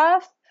this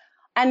stuff.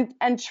 And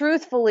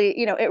truthfully,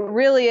 it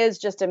really is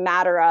just a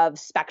matter of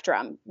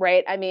spectrum,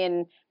 right? I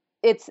mean,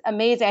 it's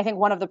amazing. I think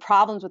one of the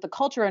problems with the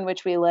culture in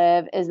which we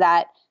live is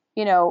that,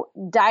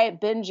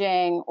 diet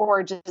binging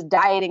or just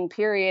dieting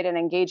period and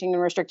engaging in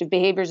restrictive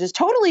behaviors is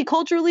totally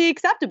culturally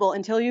acceptable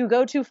until you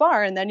go too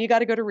far and then you got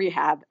to go to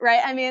rehab,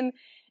 right? I mean,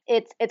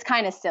 it's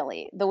kind of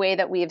silly the way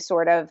that we've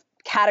sort of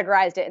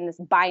categorized it in this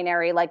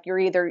binary, like you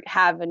either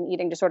have an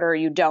eating disorder or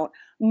you don't.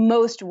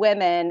 Most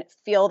women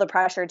feel the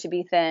pressure to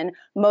be thin.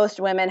 Most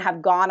women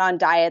have gone on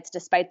diets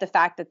despite the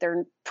fact that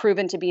they're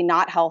proven to be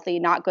not healthy,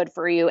 not good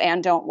for you,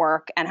 and don't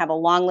work, and have a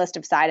long list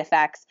of side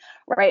effects,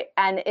 right?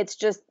 And it's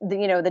just,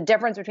 the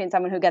difference between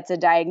someone who gets a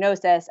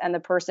diagnosis and the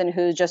person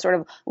who just sort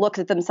of looks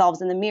at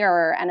themselves in the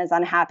mirror and is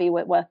unhappy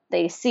with what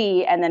they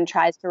see and then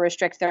tries to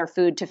restrict their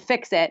food to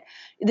fix it.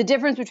 The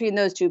difference between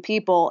those two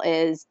people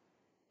is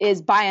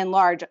by and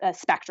large a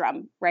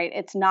spectrum, right?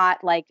 It's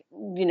not like,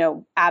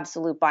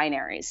 absolute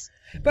binaries.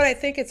 But I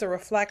think it's a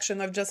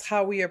reflection of just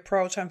how we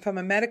approach, I'm from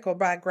a medical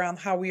background,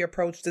 how we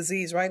approach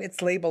disease, right?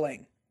 It's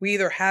labeling. We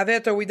either have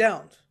it or we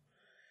don't.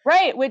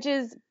 Right, which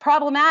is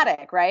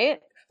problematic, right?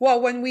 Well,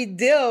 when we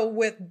deal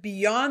with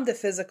beyond the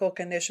physical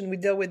condition, we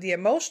deal with the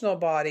emotional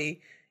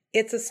body,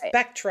 it's a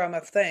spectrum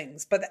of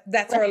things. But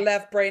that's our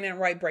left brain and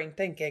right brain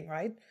thinking,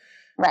 right?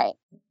 Right.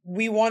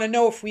 We want to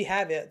know if we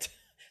have it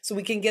so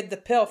we can get the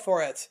pill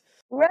for it.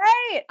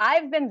 Right.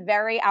 I've been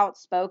very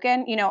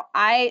outspoken.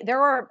 There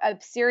were a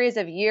series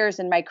of years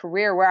in my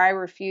career where I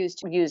refused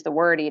to use the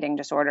word eating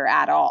disorder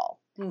at all,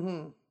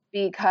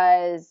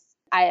 because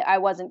I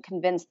wasn't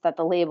convinced that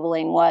the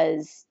labeling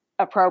was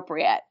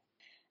appropriate.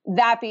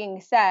 That being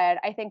said,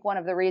 I think one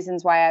of the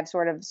reasons why I've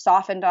sort of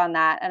softened on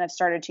that and have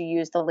started to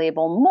use the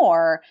label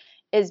more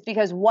is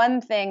because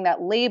one thing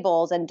that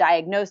labels and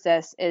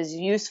diagnosis is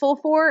useful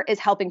for is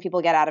helping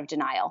people get out of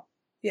denial.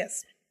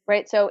 Yes.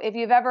 Right. So if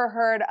you've ever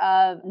heard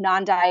of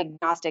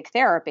non-diagnostic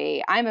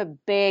therapy, I'm a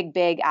big,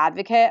 big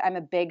advocate. I'm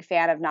a big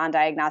fan of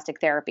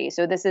non-diagnostic therapy.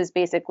 So this is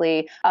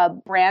basically a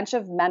branch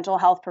of mental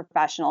health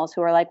professionals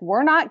who are like,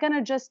 we're not going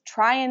to just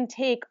try and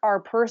take our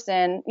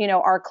person,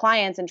 our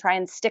clients, and try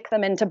and stick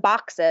them into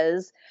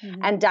boxes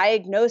and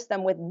diagnose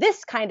them with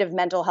this kind of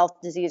mental health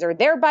disease, or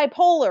they're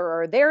bipolar,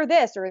 or they're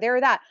this, or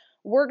they're that.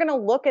 We're going to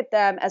look at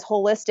them as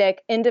holistic,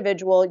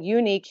 individual,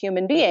 unique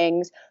human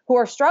beings who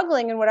are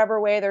struggling in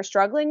whatever way they're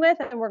struggling with.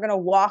 And we're going to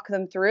walk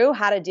them through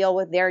how to deal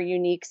with their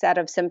unique set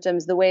of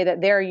symptoms, the way that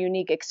their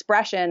unique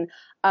expression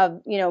of,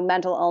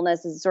 mental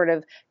illness is sort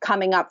of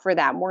coming up for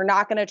them. We're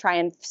not going to try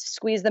and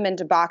squeeze them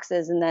into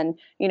boxes and then,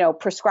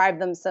 prescribe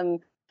them some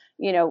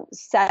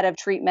set of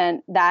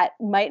treatment that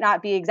might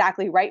not be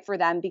exactly right for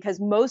them, because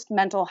most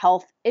mental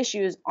health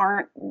issues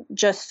aren't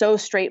just so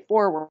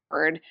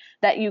straightforward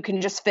that you can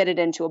just fit it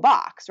into a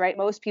box, right?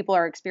 Most people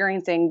are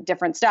experiencing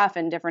different stuff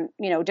and different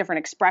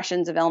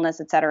expressions of illness,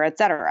 et cetera, et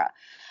cetera.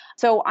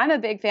 So I'm a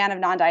big fan of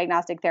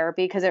non-diagnostic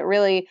therapy because it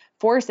really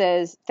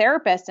forces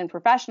therapists and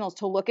professionals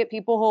to look at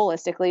people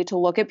holistically, to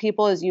look at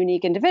people as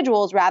unique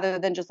individuals rather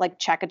than just like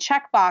check a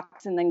checkbox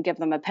and then give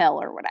them a pill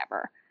or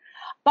whatever.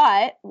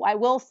 But I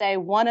will say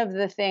one of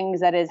the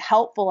things that is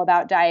helpful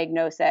about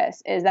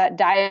diagnosis is that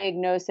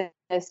diagnosis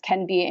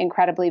can be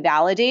incredibly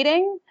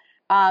validating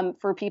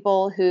for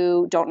people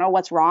who don't know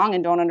what's wrong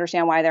and don't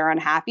understand why they're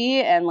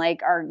unhappy and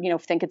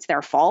think it's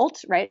their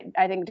fault, right?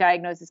 I think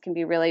diagnosis can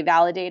be really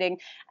validating,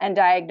 and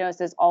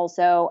diagnosis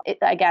also,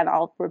 again,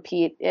 I'll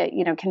repeat,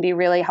 can be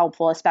really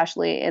helpful,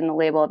 especially in the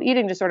label of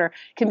eating disorder,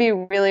 can be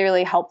really,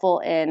 really helpful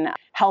in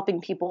helping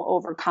people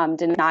overcome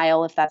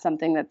denial if that's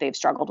something that they've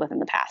struggled with in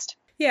the past.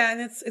 Yeah,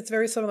 and it's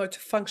very similar to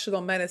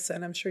functional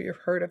medicine. I'm sure you've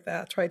heard of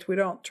that, right? We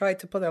don't try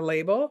to put a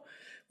label.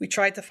 We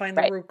try to find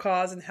the root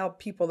cause and help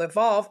people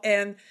evolve.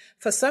 And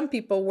for some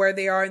people, where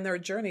they are in their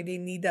journey, they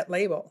need that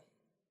label.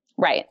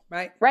 Right.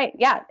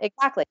 Yeah,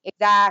 exactly.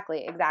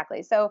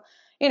 So,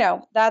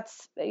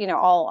 that's,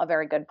 all a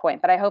very good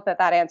point. But I hope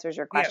that answers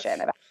your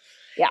question.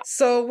 Yes.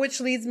 So, which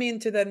leads me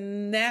into the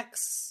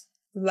next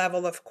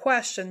level of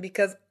question,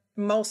 because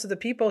most of the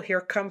people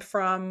here come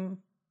from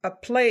a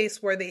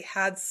place where they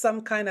had some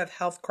kind of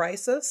health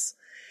crisis.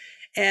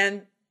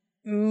 And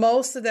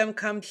most of them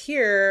come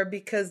here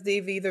because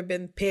they've either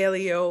been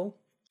paleo,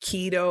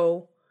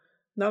 keto,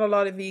 not a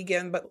lot of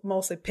vegan, but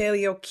mostly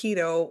paleo,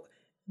 keto,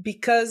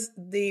 because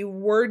they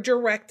were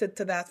directed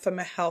to that from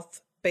a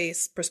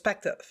health-based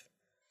perspective.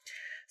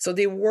 So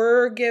they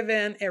were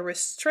given a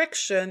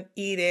restriction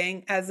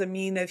eating as a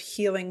mean of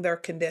healing their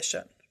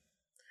condition.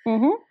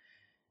 Mm-hmm.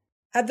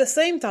 At the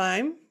same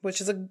time,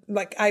 which is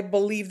I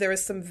believe there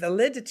is some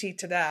validity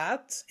to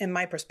that in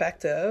my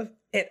perspective,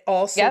 it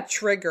also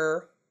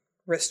trigger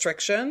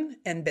restriction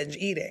and binge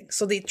eating.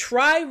 So they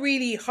try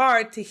really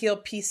hard to heal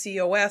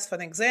PCOS, for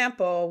an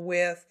example,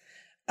 with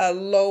a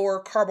lower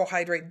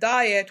carbohydrate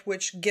diet,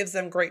 which gives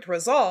them great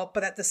result,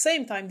 but at the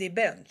same time they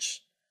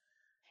binge.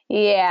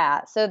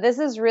 Yeah. So this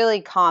is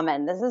really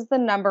common. This is the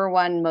number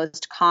one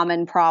most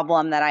common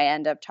problem that I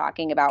end up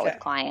talking about with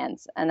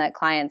clients, and that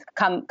clients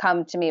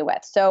come to me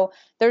with. So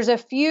there's a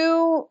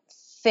few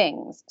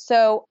things.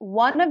 So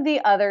one of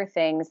the other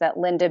things that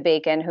Linda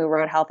Bacon, who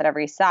wrote Health at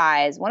Every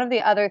Size, one of the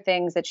other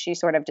things that she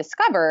sort of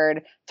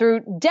discovered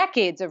through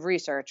decades of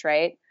research,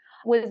 right,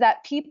 was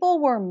that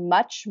people were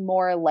much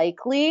more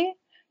likely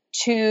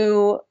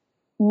to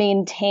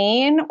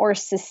maintain or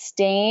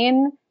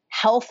sustain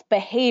health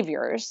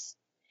behaviors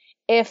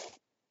if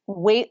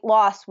weight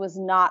loss was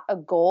not a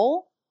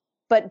goal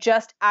but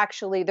just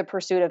actually the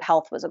pursuit of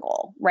health was a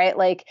goal, right?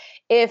 Like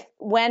if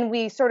when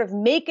we sort of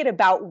make it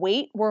about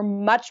weight, we're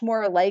much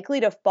more likely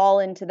to fall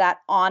into that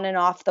on and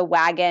off the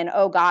wagon.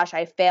 Oh gosh,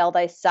 I failed,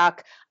 I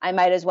suck. I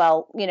might as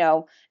well,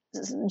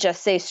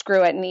 just say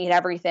screw it and eat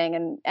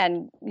everything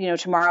and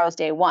tomorrow's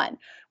day one.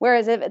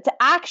 Whereas if it's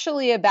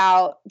actually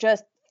about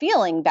just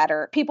feeling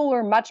better, people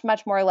were much,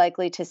 much more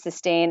likely to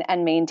sustain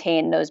and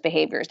maintain those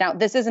behaviors. Now,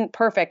 this isn't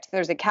perfect.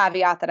 There's a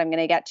caveat that I'm going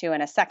to get to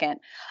in a second.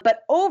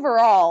 But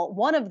overall,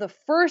 one of the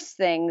first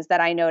things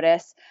that I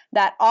notice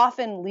that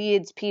often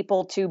leads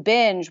people to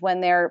binge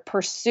when they're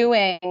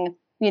pursuing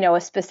a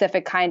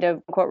specific kind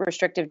of quote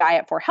restrictive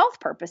diet for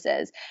health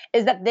purposes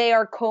is that they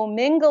are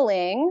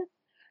commingling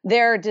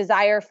their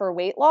desire for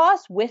weight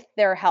loss with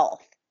their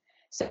health.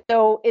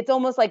 So it's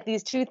almost like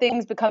these two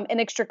things become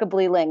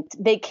inextricably linked.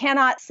 They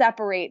cannot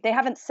separate. They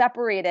haven't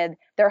separated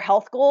their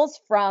health goals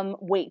from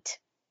weight,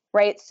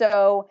 right?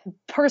 So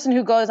person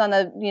who goes on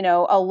a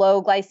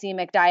low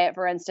glycemic diet,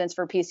 for instance,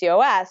 for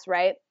PCOS,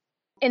 right?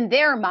 In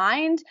their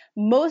mind,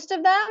 most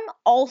of them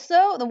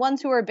also, the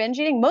ones who are binge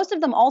eating, most of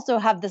them also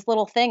have this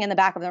little thing in the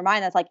back of their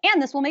mind that's like,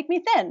 and this will make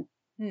me thin.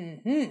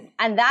 Mm-hmm.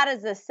 And that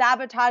is a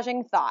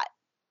sabotaging thought.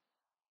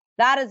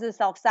 That is a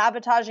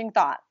self-sabotaging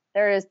thought.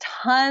 There is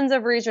tons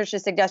of research to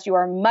suggest you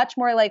are much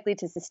more likely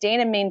to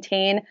sustain and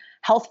maintain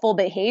healthful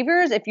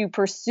behaviors if you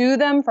pursue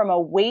them from a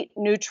weight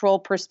neutral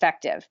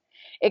perspective.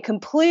 It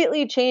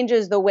completely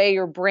changes the way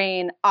your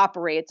brain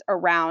operates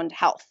around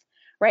health,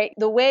 right?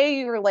 The way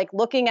you're like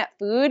looking at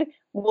food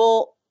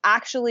you'll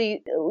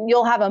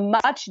have a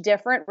much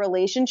different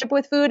relationship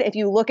with food if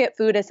you look at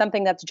food as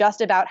something that's just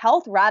about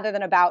health rather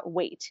than about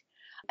weight.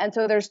 And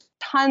so there's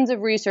tons of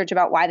research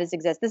about why this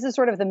exists. This is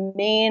sort of the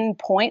main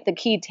point, the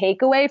key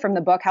takeaway from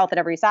the book Health at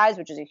Every Size,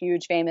 which is a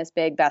huge, famous,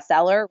 big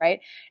bestseller,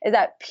 right? Is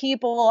that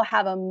people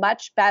have a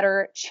much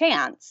better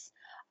chance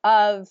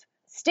of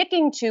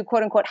sticking to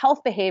quote unquote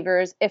health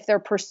behaviors if they're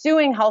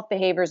pursuing health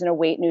behaviors in a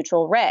weight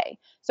neutral way.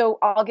 So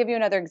I'll give you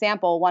another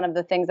example. One of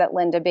the things that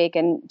Linda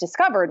Bacon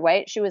discovered,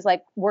 right? She was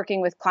like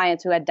working with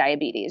clients who had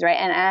diabetes, right?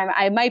 And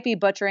I might be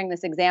butchering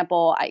this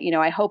example.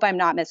 I hope I'm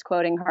not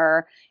misquoting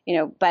her,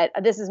 but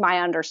this is my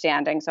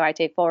understanding. So I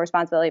take full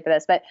responsibility for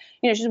this. But,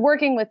 she's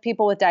working with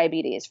people with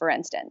diabetes, for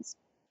instance.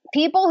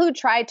 People who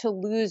try to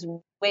lose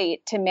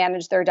weight to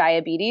manage their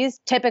diabetes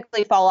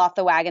typically fall off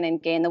the wagon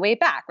and gain the weight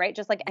back, right?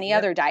 Just like any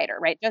other dieter,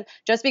 right?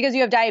 Just because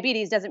you have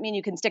diabetes doesn't mean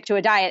you can stick to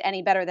a diet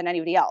any better than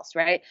anybody else,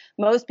 right?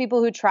 Most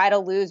people who try to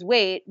lose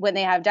weight when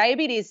they have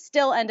diabetes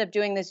still end up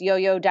doing this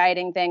yo-yo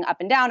dieting thing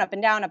up and down, up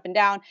and down, up and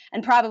down,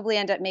 and probably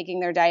end up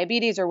making their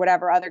diabetes or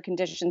whatever other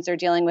conditions they're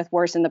dealing with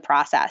worse in the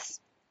process.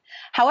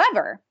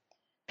 However,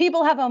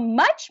 people have a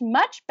much,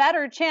 much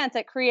better chance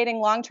at creating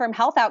long-term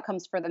health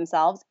outcomes for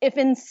themselves if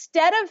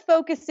instead of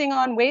focusing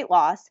on weight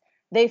loss,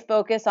 they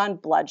focus on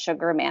blood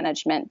sugar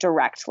management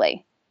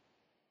directly.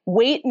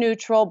 Weight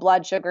neutral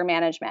blood sugar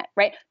management,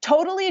 right?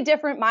 Totally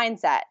different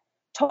mindset,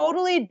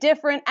 totally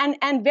different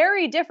and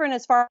very different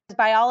as far as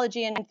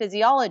biology and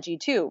physiology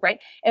too, right?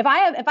 If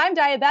I'm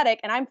diabetic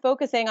and I'm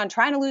focusing on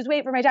trying to lose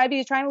weight for my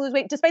diabetes, trying to lose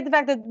weight, despite the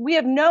fact that we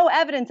have no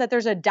evidence that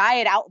there's a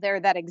diet out there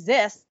that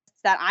exists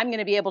that I'm going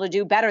to be able to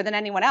do better than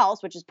anyone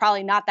else, which is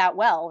probably not that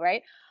well,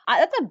 right?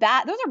 Those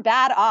are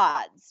bad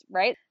odds,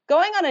 right?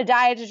 Going on a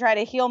diet to try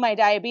to heal my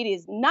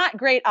diabetes, not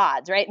great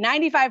odds, right?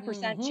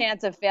 95%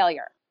 chance of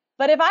failure.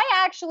 But if I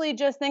actually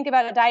just think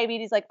about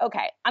diabetes like,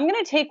 okay, I'm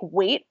going to take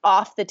weight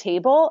off the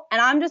table and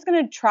I'm just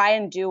going to try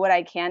and do what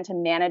I can to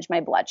manage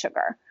my blood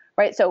sugar,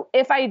 right? So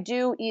if I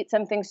do eat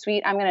something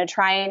sweet, I'm going to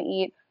try and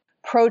eat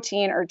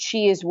protein or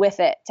cheese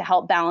with it to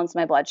help balance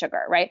my blood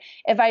sugar, right?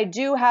 If I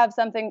do have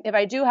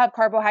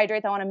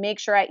carbohydrates, I want to make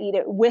sure I eat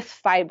it with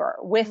fiber,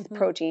 with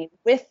protein,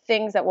 with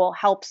things that will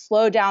help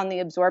slow down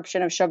the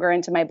absorption of sugar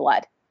into my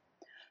blood.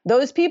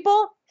 Those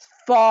people,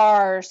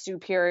 far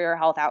superior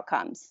health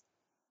outcomes,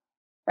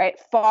 right?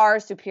 Far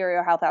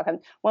superior health outcomes.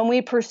 When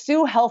we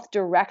pursue health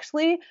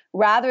directly,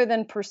 rather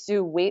than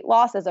pursue weight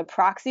loss as a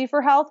proxy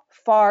for health,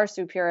 far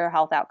superior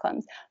health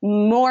outcomes.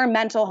 More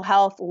mental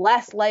health,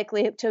 less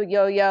likely to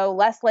yo-yo,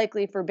 less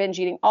likely for binge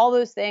eating. All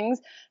those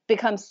things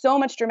become so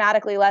much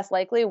dramatically less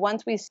likely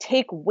once we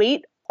take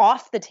weight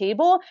off the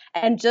table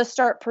and just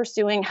start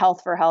pursuing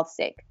health for health's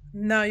sake.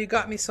 No, you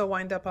got me so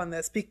wind up on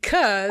this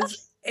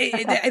because,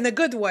 in a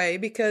good way,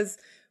 because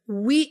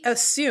we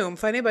assume,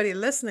 for anybody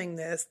listening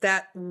this,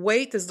 that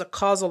weight is the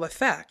causal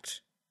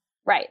effect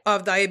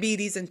of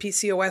diabetes and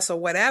PCOS or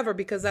whatever,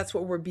 because that's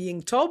what we're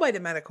being told by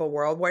the medical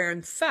world, where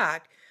in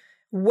fact,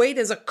 weight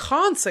is a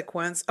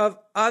consequence of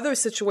other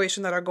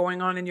situations that are going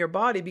on in your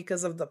body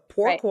because of the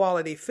poor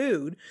quality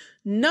food,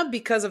 not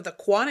because of the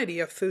quantity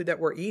of food that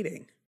we're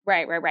eating.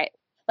 Right.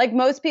 Like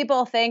most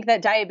people think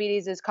that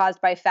diabetes is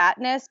caused by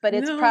fatness, but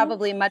it's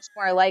probably much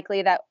more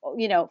likely that,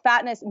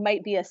 fatness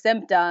might be a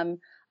symptom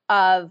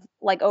of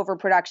like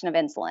overproduction of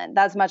insulin.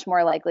 That's much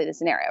more likely the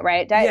scenario,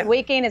 right?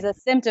 Weight gain is a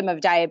symptom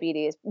of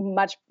diabetes,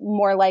 much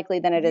more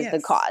likely than it is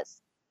the cause.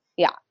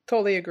 Yeah.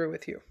 Totally agree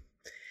with you.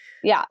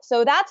 Yeah.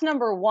 So that's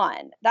number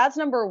one. That's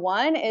number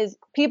one is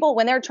people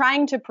when they're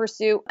trying to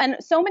pursue, and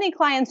so many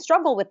clients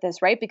struggle with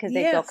this, right? Because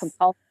Yes.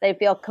 they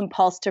feel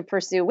compulsed to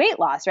pursue weight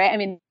loss, right? I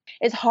mean,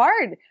 it's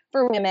hard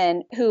for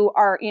women who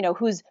are,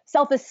 whose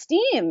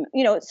self-esteem,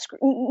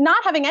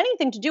 not having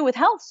anything to do with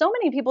health. So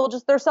many people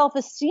just their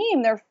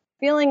self-esteem, their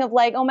feeling of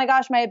like, oh my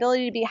gosh, my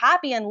ability to be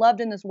happy and loved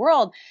in this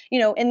world,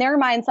 in their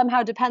mind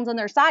somehow depends on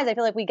their size. I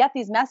feel like we get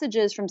these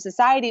messages from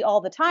society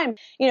all the time.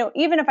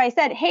 Even if I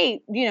said,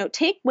 hey,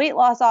 take weight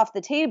loss off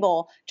the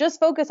table, just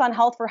focus on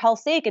health for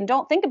health's sake and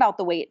don't think about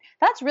the weight.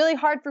 That's really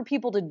hard for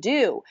people to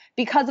do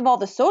because of all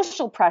the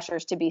social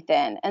pressures to be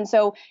thin. And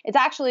so it's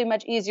actually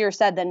much easier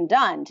said than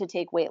done to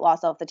take weight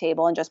loss off the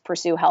table and just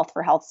pursue health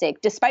for health's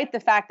sake, despite the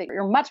fact that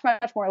you're much,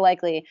 much more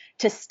likely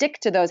to stick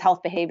to those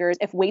health behaviors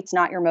if weight's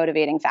not your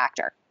motivating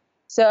factor.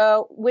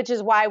 So, which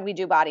is why we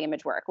do body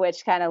image work,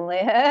 which kind of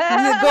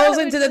it goes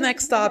into the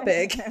next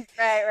topic.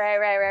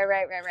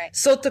 Right.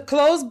 So to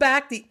close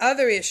back the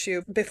other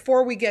issue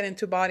before we get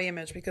into body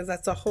image, because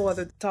that's a whole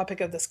other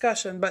topic of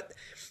discussion, but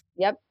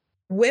yep,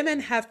 women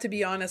have to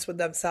be honest with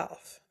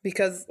themselves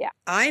because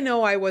I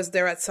know I was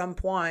there at some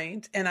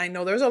point, and I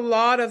know there's a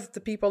lot of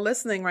the people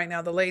listening right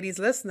now, the ladies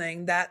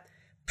listening, that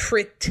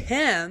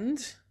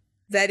pretend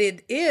that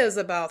it is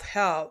about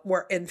health,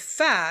 where in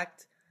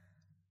fact,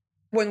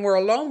 when we're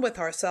alone with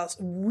ourselves,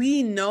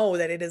 we know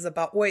that it is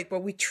about weight,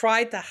 but we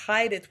try to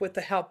hide it with the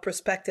health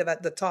perspective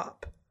at the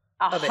top.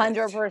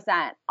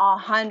 100%.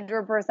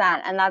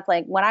 And that's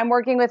like when I'm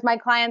working with my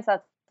clients,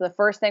 that's the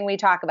first thing we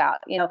talk about.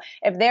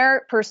 If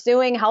they're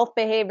pursuing health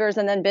behaviors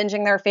and then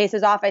binging their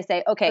faces off, I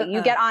say, okay,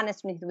 you get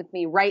honest with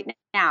me right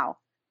now.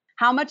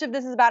 How much of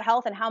this is about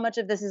health and how much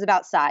of this is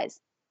about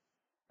size?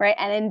 Right.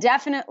 And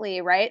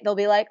indefinitely, right, they'll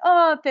be like,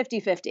 oh,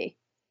 50-50.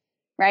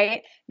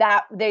 Right?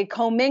 That they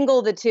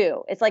commingle the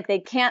two. It's like they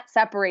can't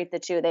separate the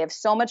two. They have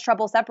so much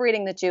trouble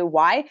separating the two.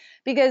 Why?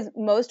 Because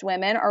most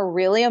women are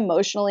really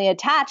emotionally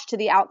attached to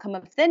the outcome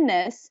of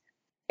thinness,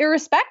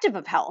 irrespective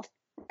of health.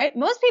 Right?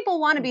 Most people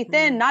want to be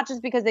thin, not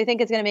just because they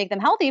think it's going to make them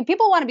healthy.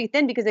 People want to be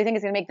thin because they think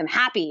it's going to make them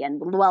happy and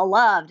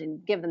well-loved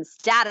and give them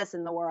status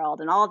in the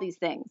world and all these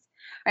things.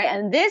 Right?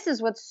 And this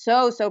is what's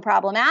so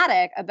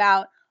problematic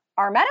about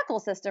our medical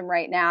system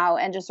right now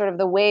and just sort of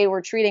the way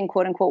we're treating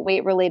quote unquote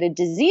weight related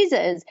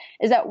diseases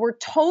is that we're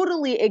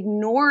totally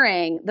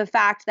ignoring the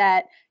fact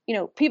that,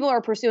 people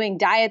are pursuing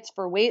diets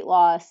for weight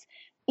loss,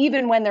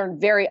 even when they're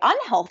very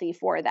unhealthy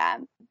for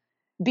them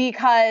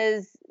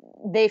because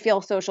they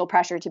feel social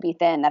pressure to be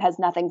thin. That has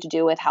nothing to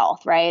do with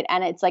health. Right.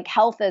 And it's like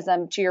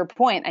healthism, to your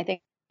point. I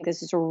think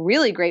this is a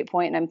really great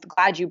point, and I'm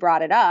glad you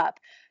brought it up.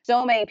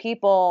 So many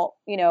people,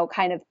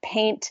 kind of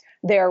paint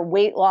their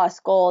weight loss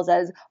goals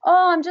as,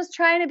 oh, I'm just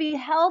trying to be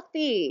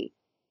healthy.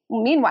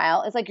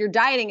 Meanwhile, it's like you're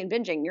dieting and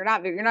binging. You're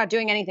not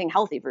doing anything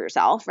healthy for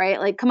yourself, right?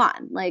 Like, come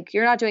on, like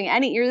you're not doing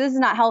this is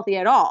not healthy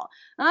at all.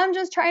 I'm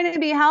just trying to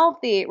be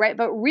healthy, right?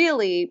 But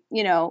really,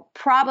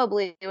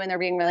 probably when they're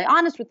being really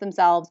honest with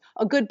themselves,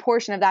 a good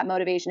portion of that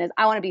motivation is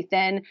I want to be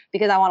thin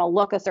because I want to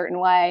look a certain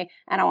way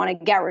and I want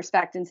to get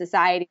respect in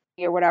society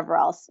or whatever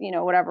else,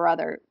 whatever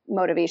other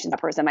motivations a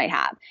person might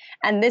have.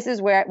 And this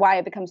is why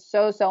it becomes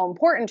so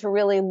important to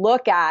really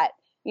look at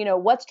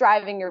what's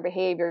driving your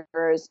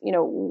behaviors,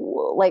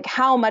 like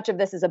how much of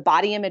this is a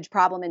body image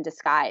problem in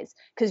disguise,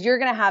 because you're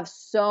going to have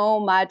so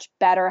much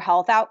better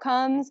health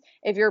outcomes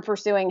if you're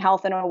pursuing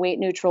health in a weight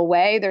neutral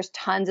way. There's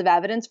tons of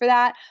evidence for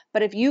that.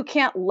 But if you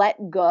can't let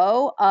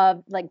go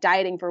of like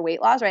dieting for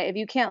weight loss, right? If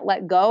you can't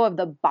let go of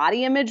the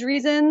body image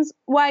reasons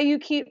why you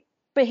keep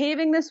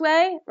behaving this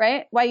way,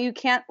 right? Why you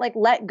can't like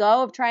let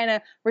go of trying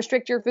to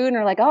restrict your food and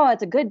are like, oh,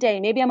 it's a good day.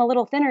 Maybe I'm a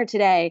little thinner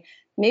today.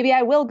 Maybe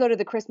I will go to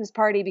the Christmas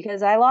party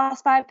because I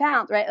lost 5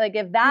 pounds, right? Like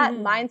if that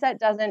mindset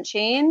doesn't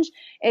change,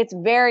 it's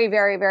very,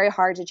 very, very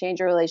hard to change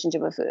your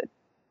relationship with food.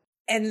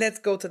 And let's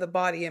go to the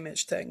body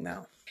image thing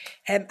now.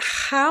 And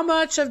how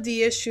much of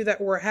the issue that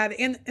we're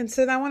having, and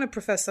so I want to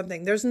profess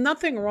something. There's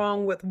nothing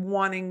wrong with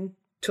wanting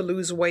to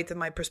lose weight in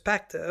my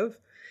perspective.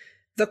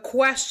 The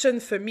question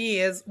for me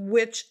is,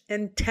 which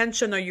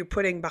intention are you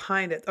putting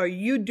behind it? Are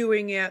you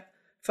doing it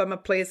from a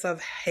place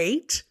of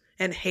hate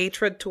and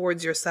hatred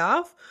towards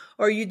yourself?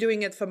 Or are you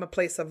doing it from a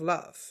place of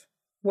love?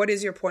 What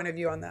is your point of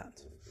view on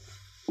that?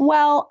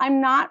 Well, I'm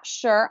not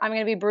sure. I'm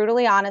going to be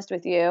brutally honest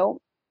with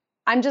you.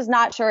 I'm just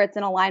not sure it's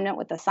in alignment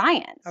with the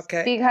science.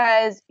 Okay.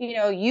 Because,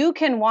 you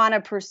can want to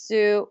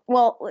pursue,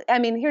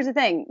 here's the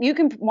thing. You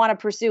can want to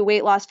pursue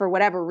weight loss for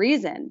whatever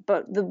reason.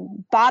 But the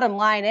bottom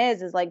line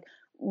is like,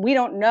 we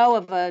don't know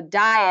of a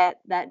diet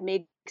that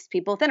makes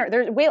people thinner.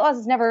 Weight loss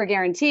is never a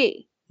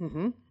guarantee,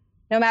 no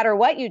matter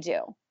what you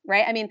do.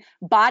 Right? I mean,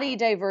 body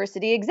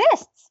diversity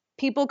exists.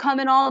 People come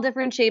in all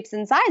different shapes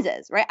and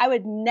sizes, right? I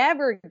would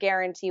never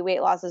guarantee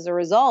weight loss as a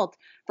result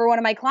for one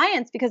of my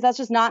clients because that's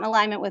just not in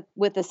alignment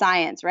with the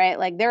science, right?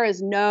 Like there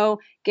is no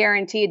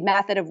guaranteed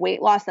method of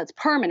weight loss that's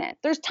permanent.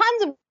 There's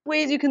tons of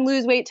ways you can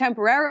lose weight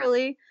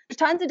temporarily.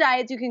 tons of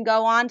diets you can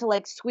go on to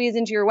like squeeze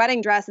into your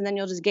wedding dress and then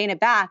you'll just gain it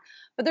back.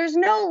 But there's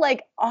no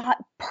like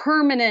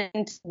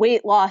permanent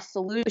weight loss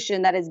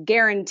solution that is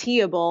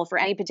guaranteeable for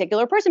any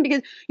particular person,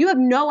 because you have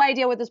no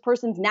idea what this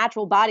person's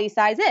natural body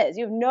size is.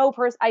 You have no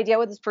idea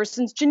what this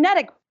person's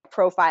genetic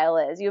profile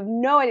is. You have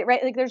no idea,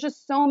 right? Like there's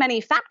just so many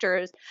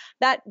factors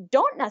that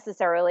don't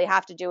necessarily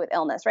have to do with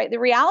illness, right? The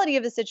reality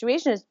of the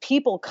situation is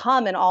people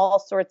come in all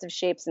sorts of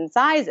shapes and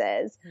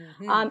sizes.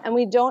 And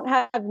we don't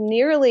have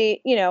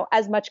nearly,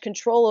 as much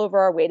control over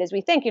our weight as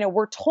we think.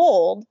 We're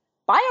told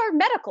by our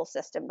medical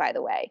system, by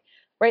the way,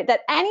 right,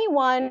 that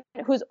anyone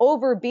who's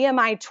over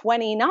BMI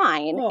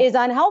 29 is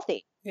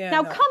unhealthy. Yeah,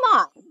 now, come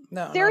on.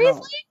 No,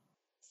 seriously?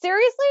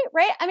 Seriously?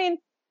 Right? I mean,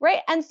 right.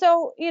 And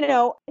so,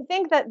 I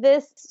think that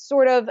this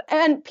sort of,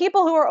 and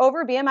people who are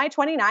over BMI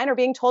 29 are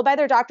being told by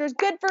their doctors,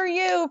 good for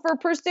you for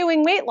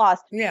pursuing weight loss.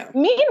 Yeah.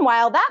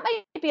 Meanwhile, that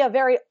might be a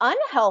very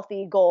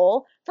unhealthy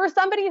goal for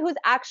somebody who's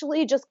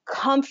actually just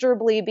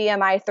comfortably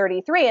BMI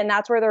 33. And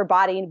that's where their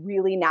body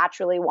really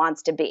naturally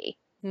wants to be.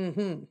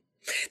 Mm-hmm.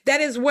 That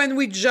is when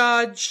we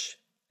judge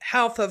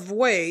health of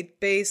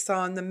weight based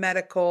on the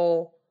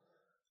medical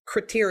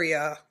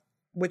criteria,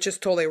 which is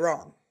totally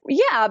wrong.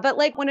 Yeah, but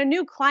like when a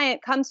new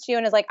client comes to you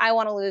and is like, I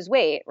want to lose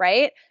weight,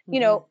 right?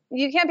 You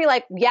can't be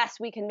like, yes,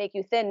 we can make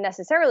you thin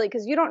necessarily,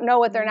 because you don't know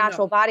what their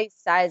natural body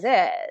size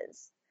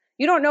is.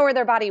 You don't know where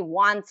their body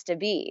wants to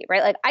be,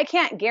 right? Like I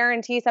can't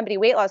guarantee somebody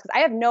weight loss because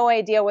I have no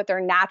idea what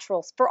their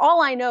natural, for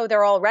all I know,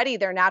 they're already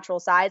their natural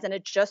size. And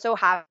it just so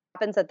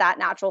happens that that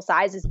natural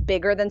size is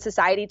bigger than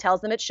society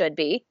tells them it should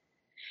be.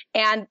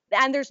 And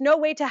there's no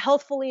way to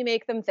healthfully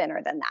make them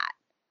thinner than that.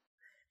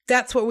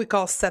 That's what we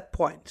call set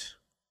point.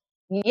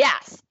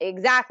 Yes,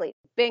 exactly.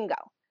 Bingo.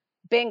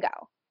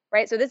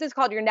 Right? So this is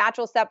called your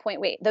natural set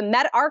point weight.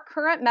 Our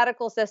current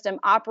medical system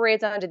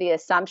operates under the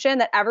assumption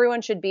that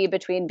everyone should be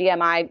between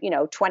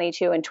BMI,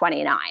 22 and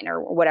 29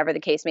 or whatever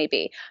the case may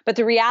be. But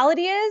the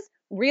reality is,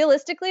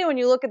 realistically, when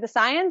you look at the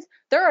science,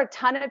 there are a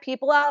ton of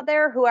people out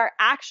there who are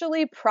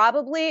actually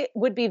probably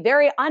would be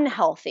very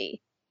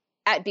unhealthy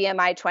at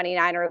BMI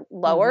 29 or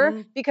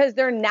lower because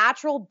their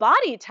natural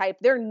body type,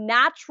 their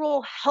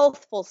natural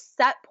healthful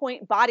set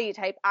point body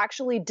type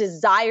actually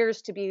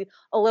desires to be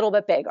a little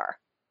bit bigger.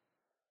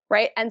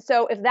 Right. And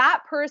so if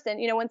that person,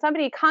 when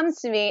somebody comes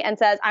to me and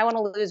says, I want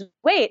to lose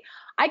weight,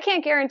 I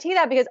can't guarantee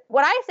that, because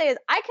what I say is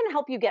I can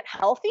help you get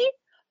healthy,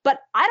 but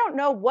I don't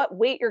know what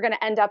weight you're going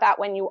to end up at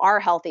when you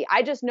are healthy.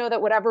 I just know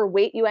that whatever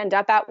weight you end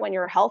up at when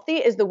you're healthy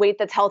is the weight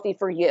that's healthy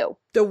for you.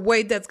 The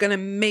weight that's going to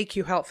make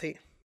you healthy.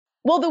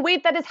 Well, the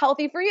weight that is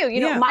healthy for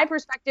you. My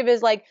perspective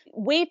is like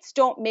weights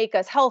don't make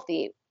us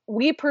healthy.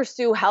 We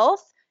pursue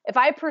health. If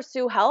I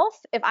pursue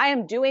health, if I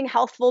am doing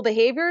healthful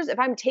behaviors, if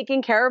I'm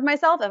taking care of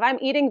myself, if I'm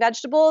eating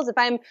vegetables, if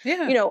I'm,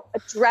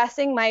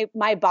 addressing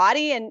my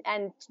body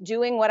and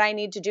doing what I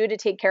need to do to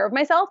take care of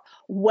myself,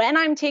 when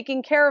I'm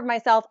taking care of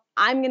myself,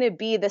 I'm going to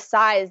be the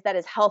size that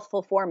is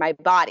healthful for my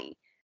body.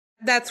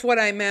 That's what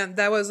I meant.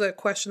 That was a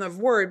question of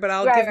word, but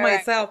I'll give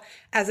myself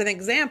as an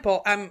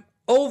example. I'm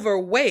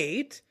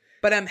overweight,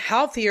 but I'm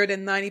healthier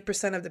than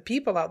 90% of the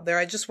people out there.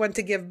 I just went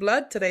to give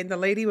blood today, and the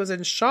lady was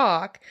in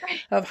shock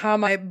of how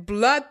my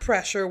blood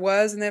pressure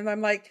was. And then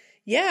I'm like,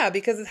 yeah,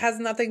 because it has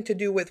nothing to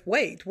do with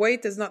weight.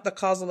 Weight is not the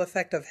causal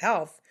effect of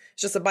health.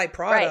 It's just a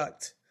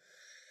byproduct.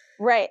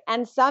 Right.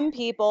 And some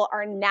people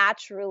are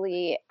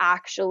naturally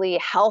actually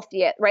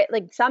healthy, right?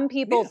 Like some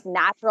people's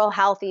natural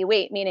healthy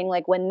weight, meaning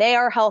like when they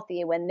are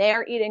healthy, when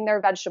they're eating their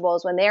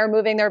vegetables, when they are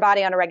moving their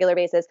body on a regular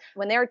basis,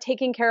 when they're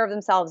taking care of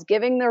themselves,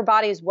 giving their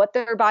bodies what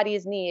their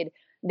bodies need,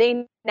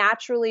 they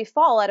naturally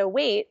fall at a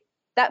weight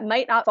that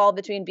might not fall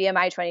between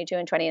BMI 22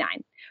 and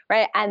 29,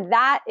 right? And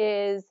that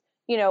is,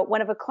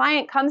 when if a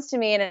client comes to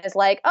me and is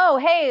like, oh,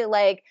 hey,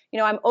 like,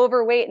 I'm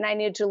overweight and I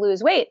need to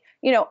lose weight,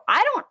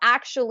 I don't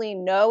actually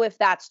know if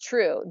that's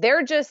true.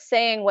 They're just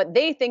saying what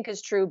they think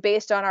is true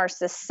based on our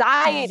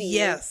society.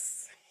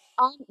 Yes.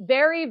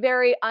 Very,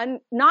 very,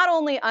 not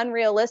only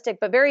unrealistic,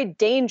 but very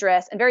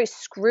dangerous and very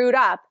screwed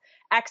up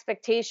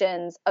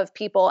expectations of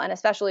people and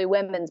especially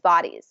women's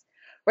bodies.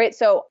 Right.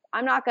 So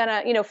I'm not going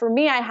to, for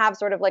me, I have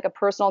sort of like a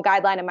personal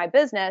guideline in my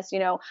business.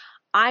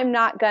 I'm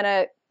not going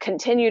to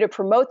continue to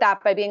promote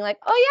that by being like,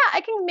 oh yeah,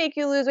 I can make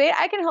you lose weight.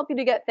 I can help you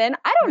to get thin.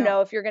 I don't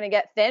know if you're going to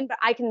get thin, but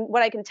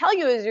what I can tell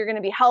you is you're going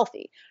to be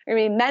healthy. You're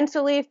going to be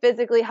mentally,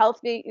 physically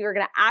healthy. You're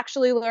going to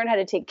actually learn how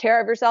to take care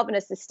of yourself in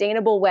a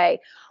sustainable way.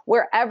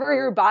 Wherever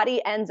your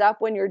body ends up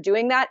when you're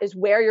doing that is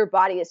where your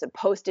body is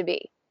supposed to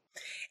be.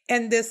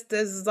 And this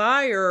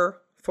desire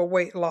for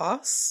weight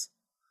loss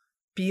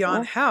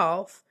beyond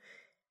health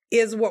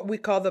is what we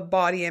call the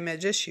body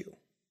image issue.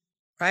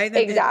 Right?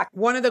 Exactly.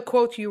 And one of the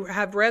quotes you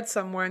have read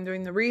somewhere and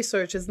doing the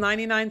research is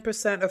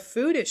 99% of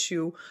food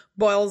issue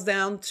boils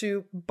down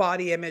to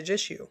body image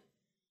issue.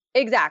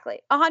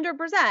 Exactly. 100%,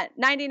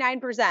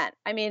 99%.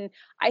 I mean,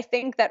 I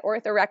think that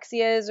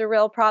orthorexia is a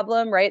real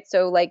problem, right?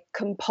 So like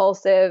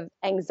compulsive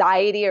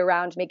anxiety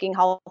around making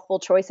healthful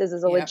choices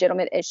is a Yeah.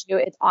 legitimate issue.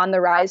 It's on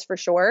the rise for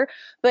sure.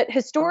 But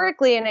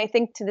historically, and I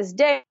think to this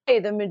day,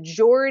 the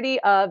majority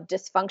of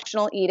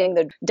dysfunctional eating,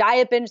 the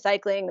diet binge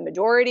cycling, the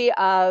majority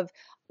of,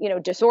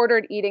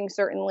 disordered eating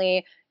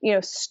certainly,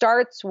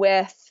 starts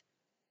with,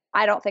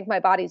 I don't think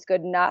my body's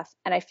good enough.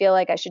 And I feel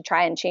like I should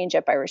try and change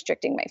it by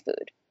restricting my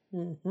food.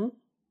 Mm-hmm.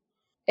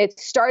 It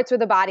starts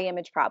with a body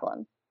image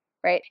problem,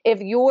 right?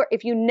 If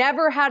you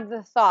never had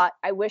the thought,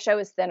 I wish I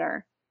was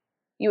thinner,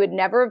 you would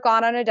never have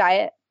gone on a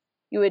diet.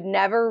 You would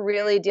never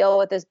really deal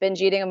with this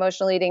binge eating,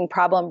 emotional eating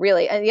problem,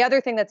 really. And the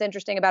other thing that's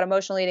interesting about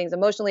emotional eating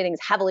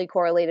is heavily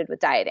correlated with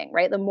dieting,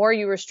 right? The more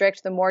you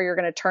restrict, the more you're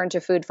going to turn to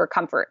food for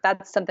comfort.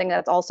 That's something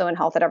that's also in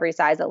Health at Every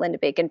Size that Linda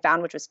Bacon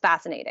found, which was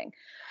fascinating,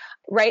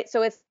 right?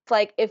 So it's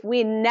like if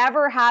we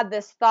never had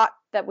this thought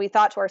that we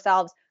thought to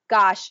ourselves,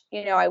 gosh,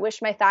 I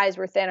wish my thighs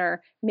were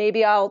thinner.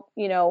 Maybe I'll,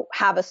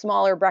 have a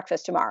smaller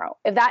breakfast tomorrow.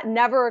 If that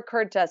never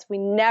occurred to us, we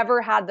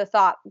never had the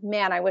thought,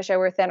 man, I wish I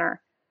were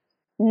thinner.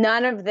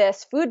 None of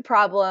this food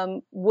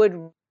problem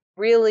would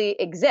really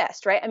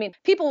exist, right? I mean,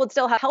 people would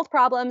still have health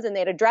problems and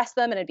they'd address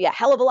them, and it'd be a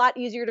hell of a lot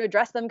easier to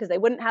address them because they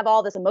wouldn't have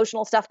all this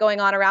emotional stuff going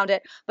on around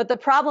it. But the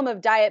problem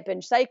of diet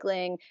binge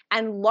cycling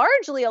and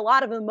largely a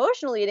lot of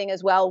emotional eating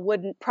as well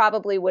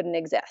probably wouldn't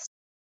exist.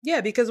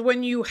 Yeah, because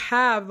when you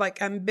have,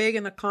 like, I'm big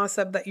in the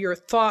concept that your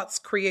thoughts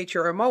create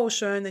your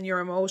emotion and your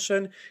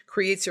emotion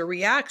creates your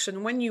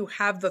reaction. When you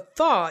have the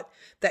thought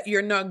that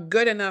you're not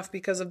good enough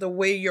because of the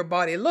way your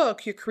body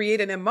looks, you create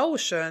an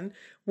emotion,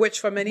 which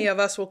for many of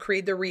us will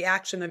create the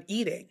reaction of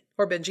eating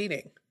or binge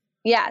eating.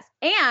 Yes.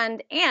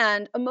 And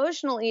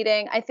emotional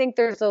eating, I think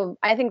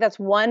that's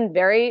one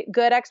very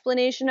good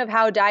explanation of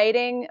how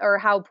dieting or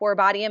how poor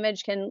body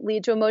image can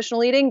lead to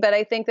emotional eating. But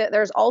I think that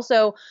there's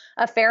also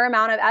a fair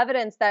amount of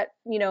evidence that,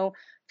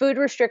 food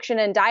restriction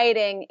and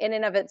dieting in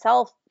and of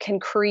itself can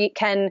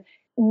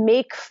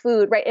make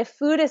food, right? If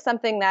food is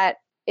something that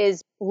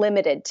is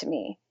limited to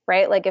me,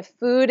 right? Like if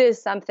food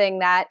is something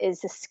that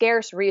is a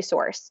scarce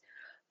resource,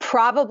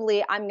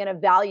 probably I'm going to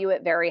value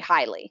it very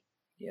highly.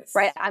 Yes.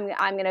 Right. I'm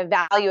going to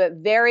value it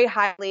very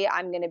highly.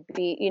 I'm going to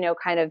be,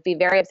 kind of be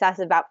very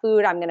obsessive about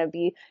food. I'm going to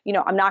be,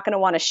 I'm not going to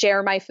want to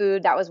share my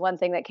food. That was one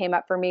thing that came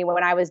up for me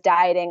when I was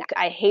dieting.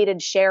 I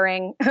hated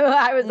sharing.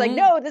 I was like,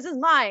 no, this is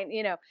mine.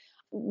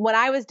 When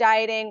I was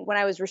dieting, when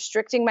I was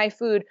restricting my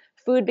food,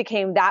 food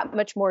became that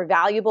much more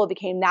valuable,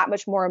 became that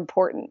much more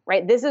important.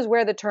 Right. This is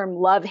where the term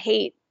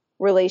love-hate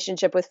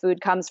relationship with food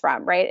comes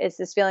from, right? It's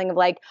this feeling of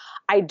like,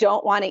 I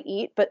don't want to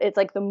eat, but it's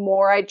like the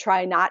more I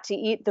try not to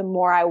eat, the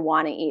more I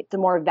want to eat, the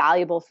more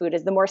valuable food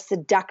is, the more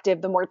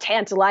seductive, the more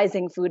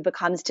tantalizing food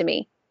becomes to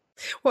me.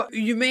 Well,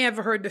 you may have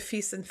heard the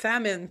feast and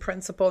famine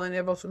principle in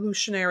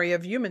evolutionary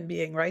of human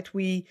being, right?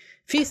 We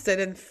feasted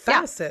and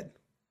fasted. Yeah.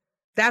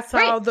 That's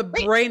how the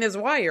brain is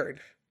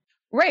wired.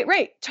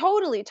 Right.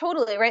 Totally.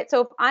 Right.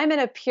 So if I'm in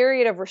a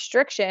period of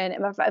restriction,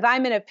 if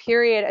I'm in a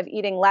period of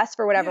eating less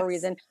for whatever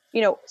reason,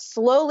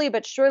 slowly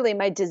but surely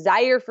my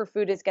desire for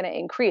food is going to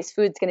increase.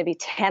 Food's going to be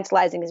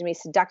tantalizing, it's going to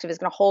be seductive, it's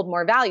going to hold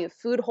more value.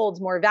 Food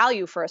holds more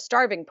value for a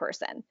starving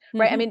person,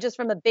 right? Mm-hmm. I mean, just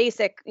from a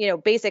basic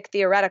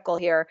theoretical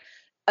here,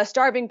 a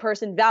starving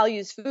person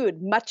values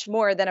food much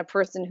more than a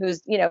person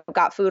who's,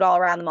 got food all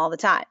around them all the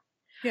time.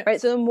 Yes.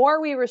 Right. So the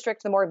more we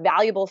restrict, the more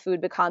valuable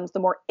food becomes, the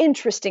more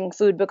interesting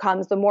food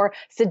becomes, the more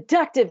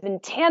seductive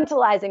and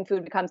tantalizing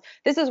food becomes.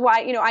 This is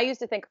why, I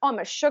used to think, oh, I'm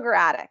a sugar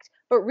addict.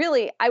 But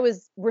really, I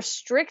was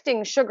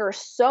restricting sugar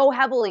so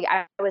heavily.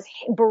 I was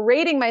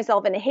berating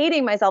myself and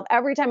hating myself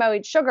every time I would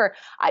eat sugar.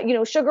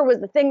 Sugar was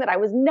the thing that I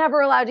was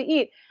never allowed to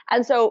eat.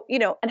 And so,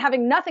 and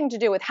having nothing to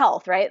do with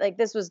health, right? Like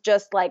this was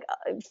just like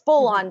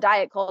full on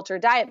diet culture,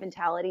 diet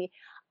mentality.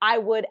 I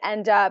would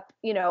end up,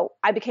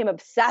 I became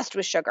obsessed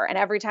with sugar. And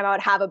every time I would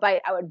have a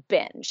bite, I would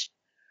binge.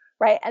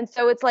 Right. And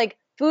so it's like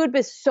food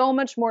is so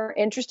much more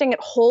interesting.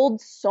 It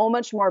holds so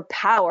much more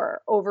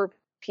power over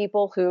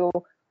people who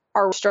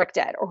are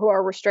restricted or who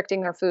are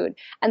restricting their food.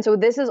 And so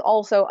this is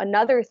also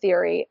another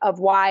theory of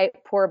why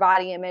poor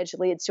body image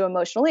leads to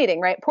emotional eating,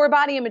 right? Poor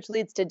body image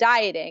leads to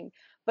dieting.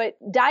 But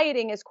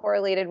dieting is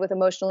correlated with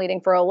emotional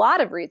eating for a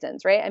lot of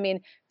reasons, right? I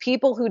mean,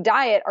 people who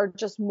diet are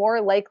just more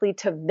likely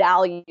to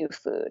value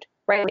food,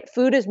 right?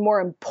 Food is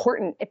more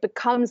important. It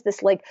becomes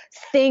this like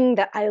thing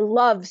that I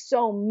love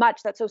so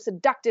much, that's so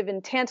seductive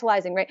and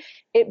tantalizing, right?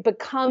 It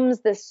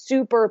becomes this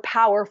super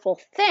powerful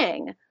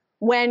thing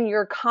when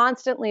you're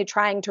constantly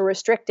trying to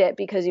restrict it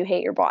because you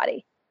hate your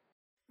body.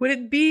 Would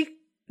it be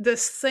the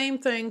same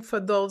thing for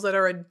those that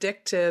are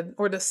addicted,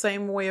 or the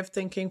same way of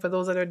thinking for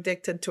those that are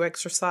addicted to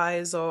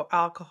exercise or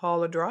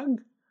alcohol or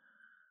drug?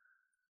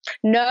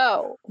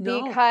 No.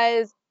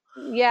 Because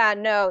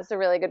it's a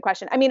really good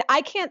question. I mean,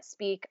 I can't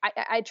speak.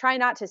 I try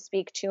not to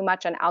speak too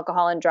much on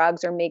alcohol and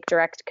drugs or make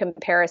direct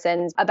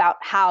comparisons about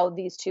how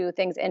these two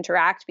things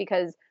interact,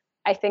 because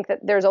I think that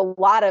there's a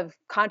lot of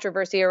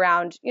controversy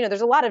around,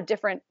 there's a lot of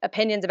different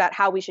opinions about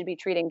how we should be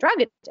treating drug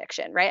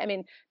addiction, right? I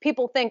mean,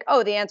 people think,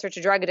 oh, the answer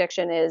to drug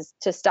addiction is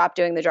to stop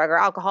doing the drug or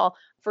alcohol.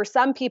 For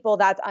some people,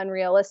 that's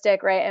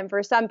unrealistic, right? And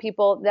for some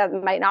people, that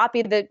might not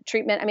be the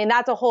treatment. I mean,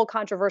 that's a whole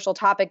controversial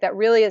topic that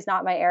really is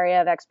not my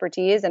area of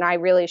expertise. And I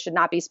really should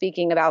not be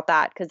speaking about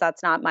that because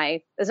it's not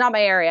my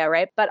area,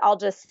 right? But I'll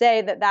just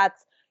say that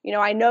that's,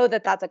 I know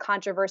that that's a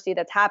controversy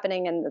that's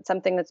happening and that's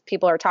something that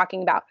people are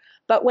talking about.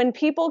 But when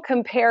people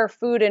compare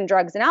food and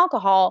drugs and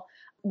alcohol,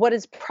 what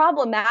is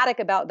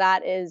problematic about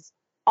that is,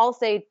 I'll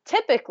say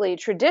typically,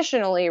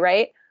 traditionally,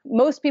 right?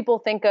 Most people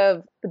think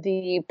of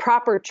the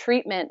proper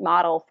treatment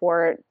model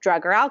for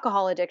drug or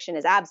alcohol addiction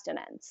as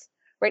abstinence,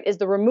 right? Is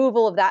the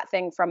removal of that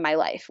thing from my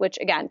life, which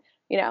again,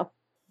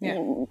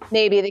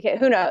 maybe the case,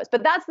 who knows?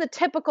 But that's the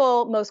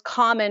typical, most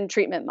common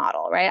treatment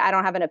model, right? I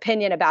don't have an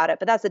opinion about it,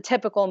 but that's the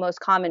typical,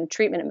 most common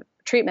treatment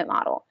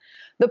model.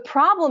 The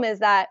problem is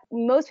that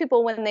most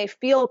people, when they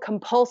feel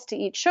compulsed to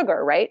eat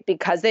sugar, right,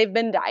 because they've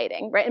been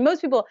dieting, right? And most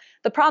people,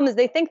 the problem is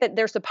they think that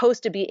they're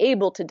supposed to be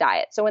able to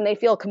diet. So when they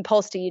feel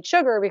compulsed to eat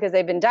sugar because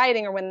they've been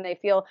dieting, or when they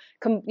feel,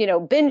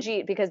 binge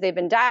eat because they've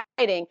been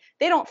dieting,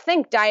 they don't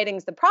think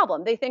dieting's the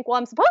problem. They think, well,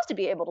 I'm supposed to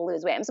be able to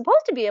lose weight. I'm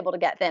supposed to be able to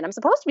get thin. I'm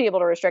supposed to be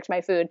able to restrict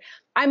my food.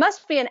 I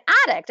must be an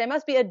addict. I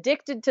must be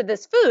addicted to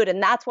this food.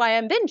 And that's why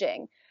I'm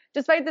binging.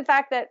 Despite the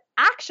fact that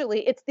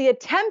actually it's the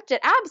attempt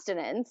at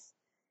abstinence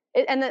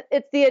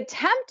it's the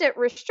attempt at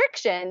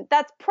restriction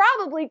that's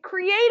probably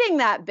creating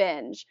that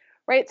binge,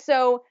 right?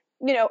 So,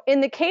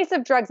 in the case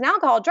of drugs and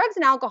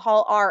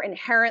alcohol are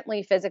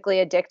inherently physically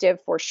addictive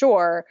for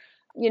sure.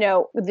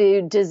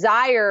 The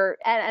desire,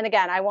 and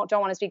again, don't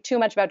want to speak too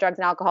much about drugs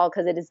and alcohol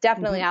because it is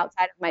definitely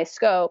outside of my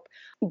scope.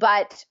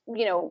 But,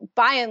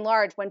 by and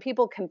large, when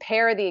people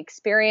compare the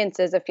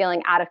experiences of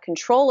feeling out of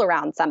control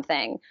around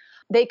something,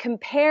 they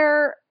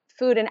compare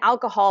food and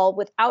alcohol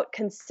without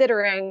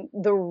considering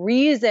the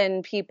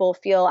reason people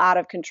feel out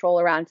of control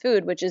around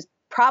food, which is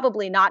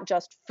probably not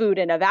just food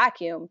in a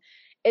vacuum.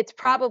 It's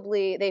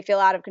probably they feel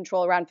out of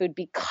control around food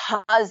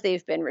because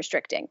they've been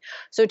restricting.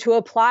 So to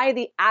apply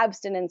the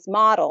abstinence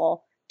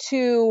model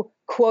to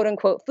quote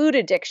unquote food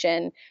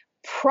addiction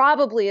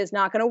probably is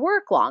not going to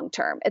work long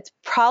term. It's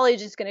probably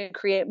just going to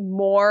create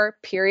more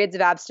periods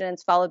of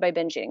abstinence followed by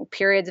binging,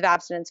 periods of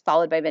abstinence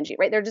followed by binging,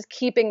 right? They're just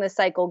keeping the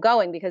cycle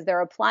going because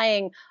they're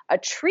applying a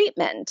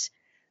treatment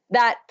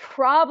that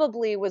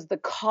probably was the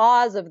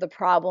cause of the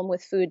problem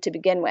with food to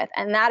begin with.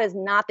 And that is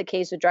not the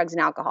case with drugs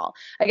and alcohol.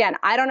 Again,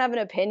 I don't have an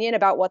opinion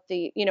about what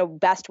the,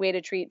 best way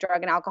to treat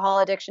drug and alcohol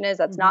addiction is.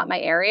 That's not my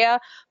area.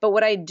 But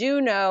what I do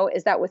know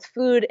is that with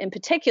food in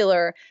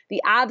particular,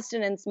 the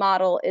abstinence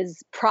model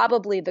is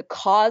probably the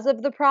cause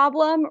of the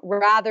problem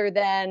rather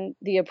than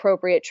the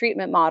appropriate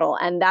treatment model.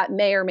 And that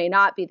may or may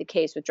not be the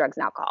case with drugs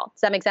and alcohol.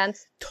 Does that make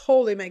sense?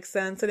 Totally makes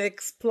sense. And it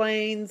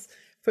explains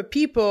for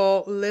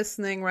people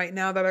listening right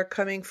now that are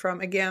coming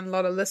from, again, a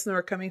lot of listeners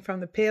are coming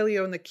from the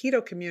paleo and the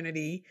keto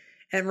community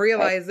and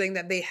realizing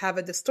that they have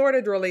a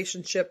distorted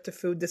relationship to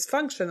food,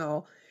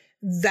 dysfunctional.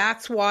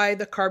 That's why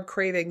the carb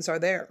cravings are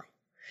there.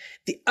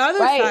 The other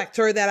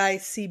factor that I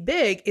see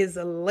big is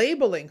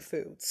labeling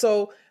food.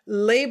 So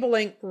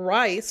labeling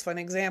rice, for an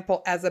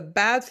example, as a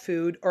bad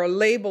food, or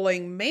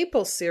labeling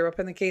maple syrup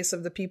in the case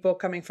of the people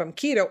coming from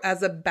keto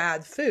as a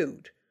bad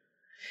food.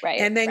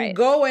 Right. And then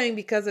going,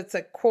 because it's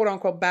a quote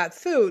unquote bad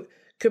food,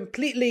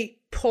 completely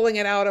pulling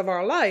it out of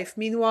our life.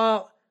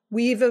 Meanwhile,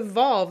 we've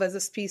evolved as a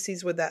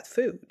species with that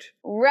food.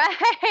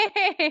 Right.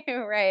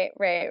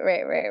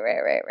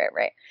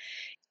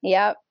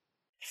 Yep.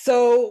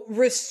 So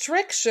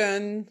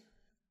restriction,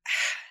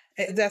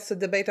 that's a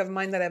debate of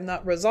mine that I've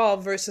not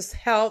resolved, versus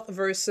health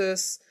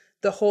versus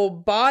the whole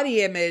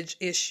body image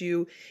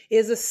issue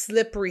is a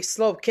slippery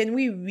slope. Can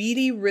we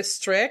really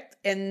restrict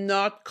and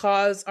not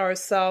cause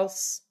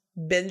ourselves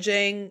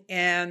binging?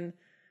 And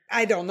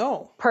I don't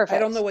know. Perfect. I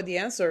don't know what the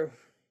answer.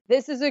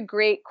 This is a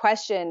great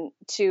question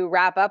to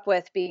wrap up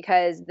with,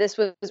 because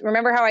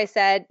remember how I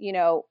said,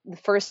 the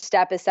first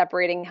step is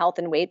separating health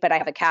and weight, but I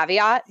have a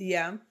caveat.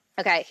 Yeah.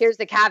 Okay. Here's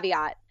the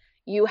caveat.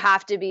 You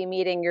have to be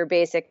meeting your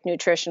basic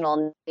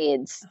nutritional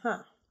needs.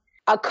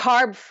 A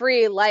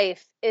carb-free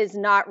life is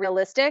not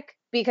realistic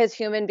because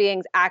human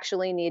beings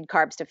actually need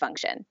carbs to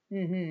function.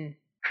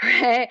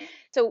 Right?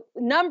 So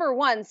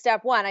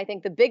step one, I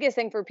think the biggest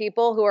thing for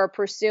people who are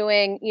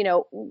pursuing,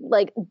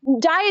 like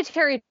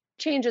dietary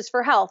changes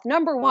for health.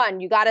 Number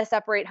one, you got to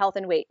separate health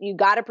and weight. You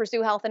got to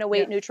pursue health in a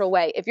weight neutral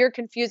way. If you're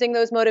confusing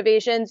those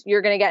motivations,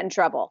 you're going to get in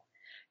trouble.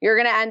 You're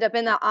going to end up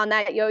on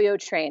that yo-yo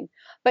train.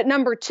 But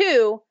number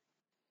two,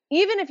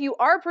 even if you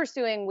are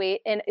pursuing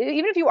weight and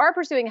even if you are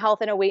pursuing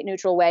health in a weight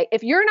neutral way,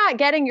 if you're not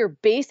getting your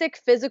basic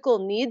physical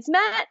needs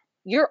met,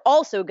 you're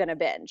also going to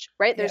binge,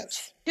 right? There's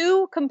Yes.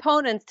 two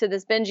components to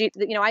this binge.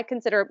 I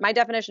consider my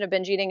definition of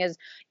binge eating is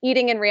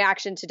eating in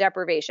reaction to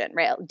deprivation,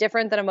 right?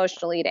 Different than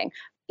emotional eating.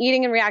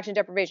 Eating in reaction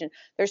to deprivation.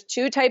 There's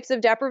two types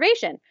of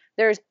deprivation.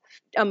 There's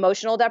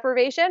emotional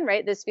deprivation,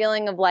 right? This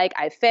feeling of like,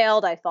 I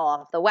failed, I fall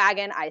off the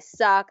wagon, I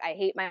suck, I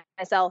hate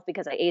myself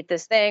because I ate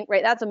this thing,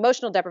 right? That's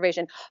emotional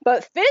deprivation.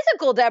 But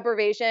physical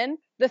deprivation,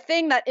 the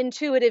thing that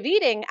intuitive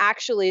eating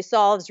actually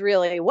solves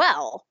really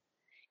well,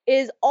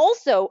 is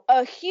also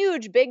a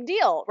huge big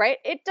deal, right?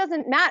 It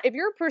doesn't matter if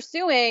you're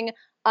pursuing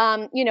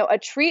a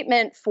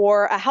treatment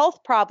for a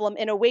health problem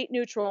in a weight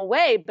neutral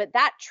way, but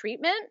that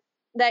treatment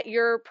that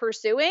you're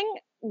pursuing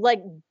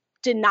like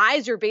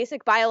denies your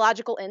basic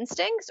biological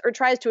instincts or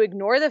tries to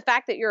ignore the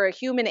fact that you're a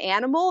human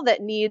animal that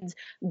needs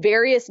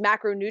various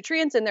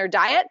macronutrients in their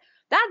diet,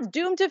 that's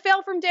doomed to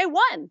fail from day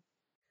one.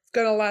 It's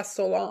going to last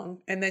so long,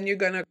 and then you're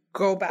going to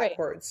go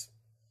backwards.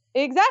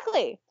 Right.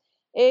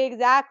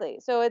 Exactly.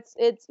 So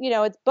it's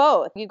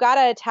both. You got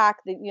to attack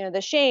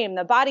the shame,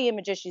 the body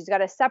image issues. You got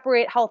to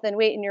separate health and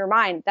weight in your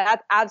mind.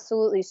 That's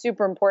absolutely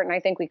super important. I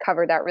think we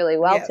covered that really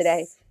well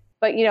today.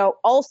 But,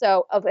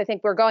 also I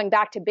think we're going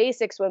back to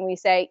basics when we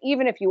say,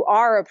 even if you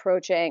are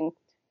approaching,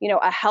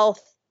 a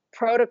health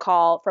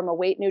protocol from a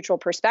weight neutral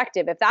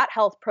perspective, if that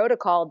health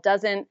protocol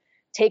doesn't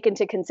take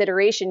into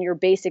consideration your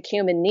basic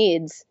human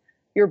needs,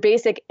 your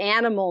basic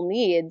animal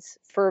needs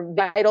for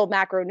vital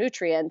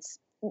macronutrients,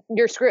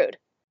 you're screwed.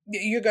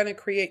 You're going to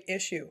create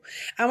issue.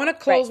 I want to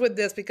close with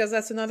this because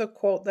that's another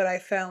quote that I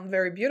found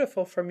very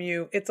beautiful from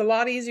you. It's a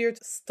lot easier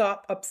to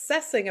stop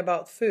obsessing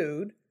about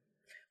food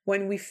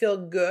when we feel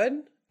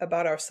good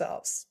about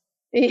ourselves.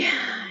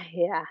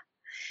 Yeah.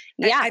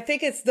 I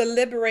think it's the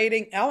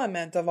liberating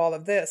element of all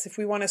of this. If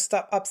we want to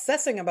stop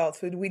obsessing about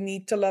food, we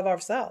need to love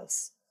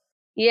ourselves.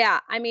 Yeah.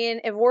 I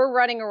mean, if we're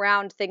running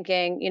around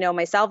thinking,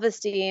 my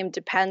self-esteem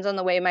depends on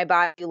the way my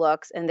body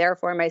looks, and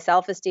therefore my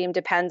self-esteem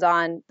depends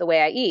on the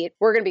way I eat,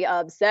 we're going to be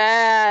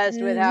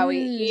obsessed with how we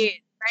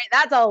eat, right?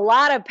 That's a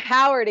lot of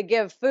power to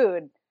give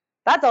food.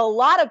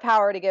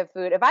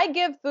 If I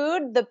give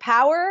food the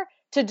power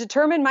to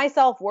determine my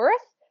self-worth,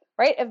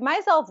 right? If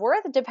my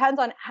self-worth depends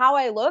on how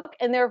I look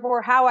and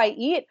therefore how I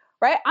eat,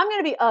 right? I'm going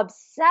to be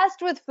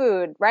obsessed with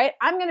food, right?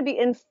 I'm going to be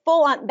in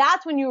full on.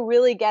 That's when you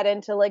really get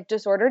into like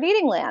disordered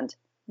eating land.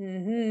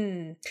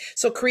 Mm-hmm.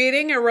 So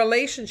creating a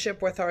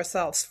relationship with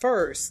ourselves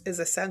first is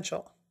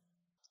essential.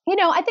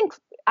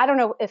 I don't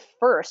know if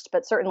first,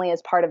 but certainly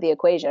as part of the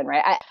equation,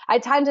 right? I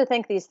tend to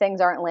think these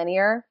things aren't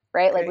linear,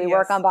 right? Like we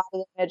work on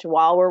body image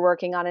while we're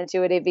working on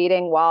intuitive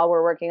eating, while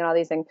we're working on all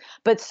these things.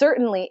 But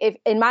certainly, if,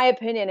 in my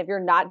opinion, if you're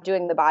not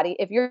doing the body,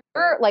 if you're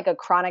like a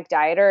chronic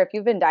dieter, if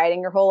you've been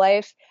dieting your whole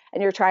life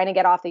and you're trying to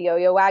get off the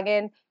yo-yo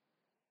wagon,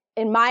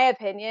 in my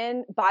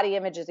opinion, body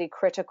image is a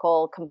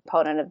critical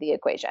component of the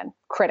equation.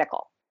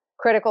 Critical.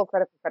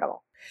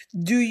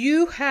 Do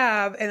you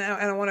have, and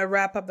I want to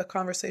wrap up the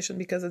conversation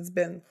because it's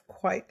been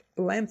quite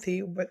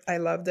lengthy, but I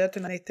loved it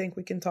and I think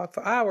we can talk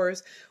for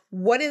hours.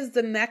 What is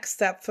the next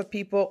step for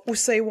people who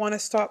say want to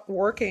start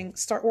working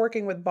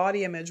with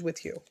body image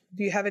with you?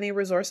 Do you have any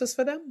resources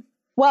for them?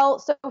 Well,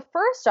 so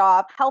first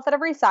off, Health at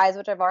Every Size,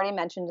 which I've already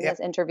mentioned in this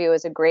interview,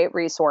 is a great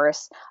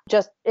resource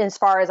just as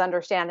far as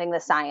understanding the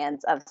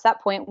science of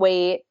set point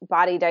weight,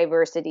 body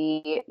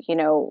diversity,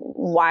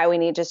 why we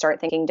need to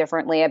start thinking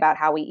differently about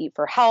how we eat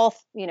for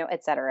health,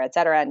 et cetera,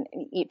 and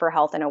eat for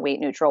health in a weight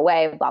neutral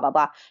way, blah, blah,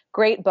 blah.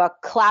 Great book,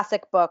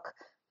 classic book.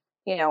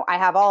 I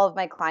have all of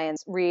my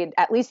clients read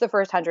at least the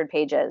first 100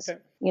 pages,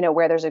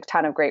 where there's a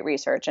ton of great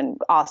research and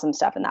awesome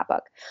stuff in that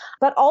book.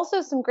 But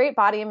also some great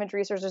body image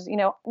researchers.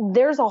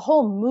 There's a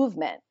whole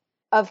movement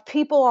of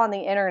people on the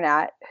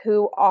internet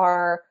who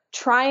are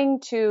trying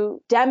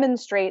to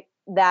demonstrate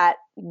that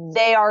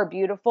they are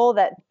beautiful,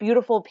 that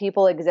beautiful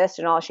people exist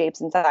in all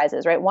shapes and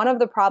sizes, right? One of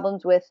the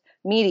problems with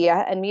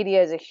media, and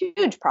media is a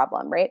huge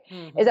problem, right,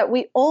 is that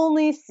we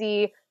only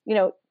see,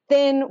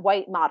 thin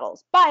white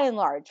models, by and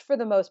large, for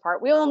the most part.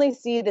 We only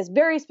see this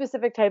very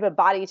specific type of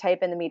body type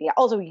in the media.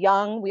 Also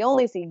young, we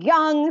only see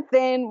young,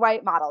 thin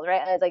white models,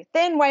 right? And it's like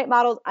thin white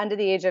models under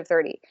the age of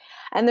 30.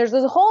 And there's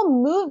this whole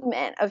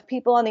movement of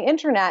people on the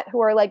internet who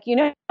are like, you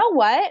know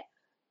what?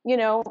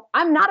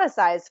 I'm not a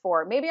size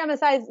 4. Maybe I'm a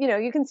size,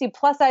 you can see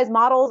plus size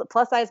models.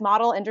 Plus size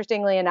model,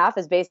 interestingly enough,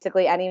 is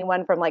basically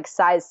anyone from like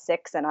size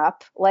 6 and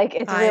up. Like,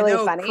 it's really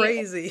funny.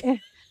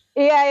 Crazy.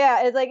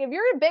 Yeah. It's like, if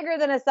you're bigger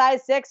than a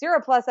size 6, you're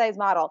a plus size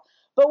model.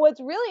 But what's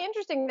really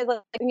interesting is,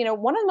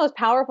 one of the most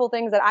powerful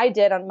things that I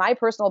did on my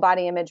personal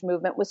body image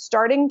movement was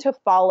starting to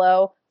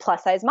follow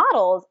plus size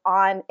models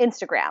on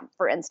Instagram,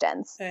 for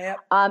instance,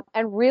 and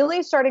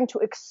really starting to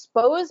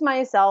expose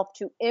myself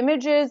to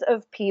images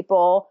of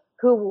people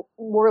who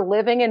were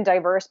living in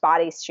diverse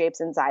body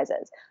shapes and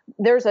sizes.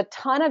 There's a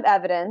ton of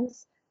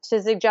evidence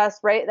to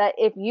suggest, right, that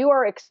if you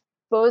are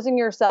exposing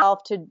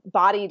yourself to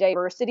body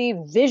diversity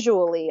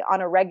visually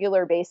on a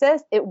regular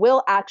basis, it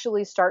will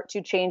actually start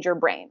to change your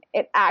brain.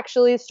 It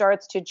actually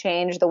starts to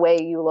change the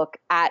way you look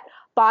at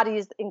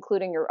bodies,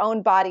 including your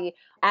own body,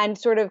 and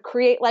sort of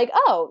create like,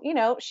 oh,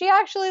 she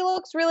actually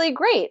looks really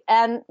great.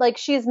 And like,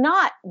 she's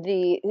not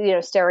the,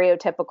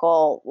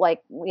 stereotypical, like,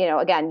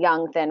 again,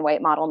 young, thin,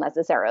 white model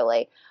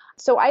necessarily.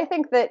 So I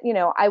think that,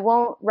 I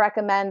won't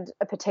recommend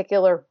a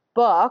particular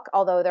book,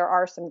 although there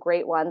are some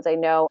great ones. I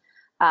know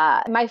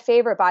my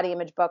favorite body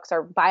image books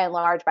are by and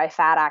large by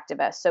fat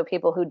activists. So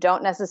people who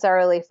don't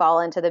necessarily fall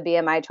into the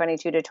BMI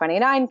 22 to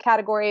 29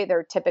 category.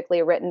 They're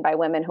typically written by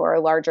women who are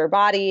larger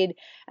bodied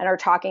and are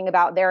talking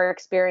about their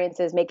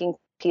experiences making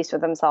peace with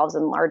themselves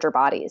in larger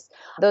bodies.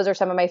 Those are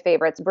some of my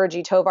favorites.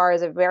 Burji Tovar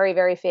is a very,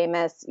 very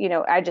famous,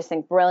 I just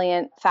think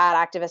brilliant fat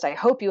activist. I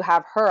hope you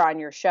have her on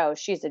your show.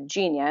 She's a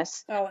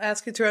genius. I'll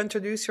ask you to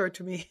introduce her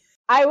to me.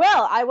 I will.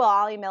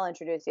 I'll email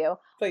introduce you.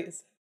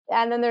 Please.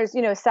 And then there's,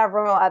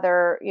 several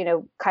other,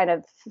 kind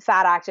of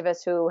fat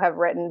activists who have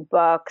written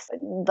books.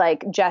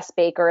 Like Jess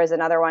Baker is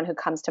another one who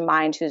comes to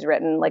mind, who's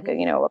written like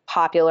a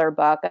popular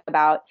book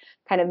about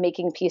kind of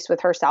making peace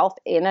with herself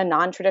in a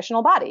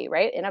non-traditional body,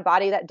 right? In a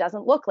body that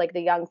doesn't look like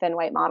the young, thin,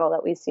 white model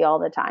that we see all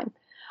the time.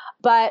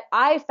 But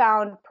I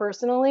found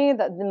personally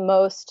that the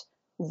most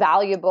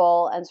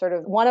valuable and sort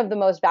of one of the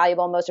most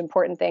valuable, most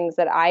important things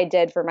that I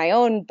did for my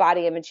own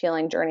body image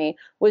healing journey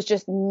was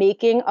just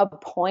making a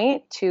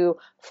point to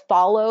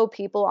follow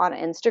people on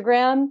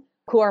Instagram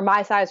who are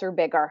my size or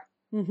bigger.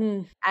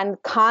 Mm-hmm.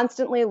 And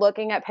constantly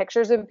looking at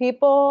pictures of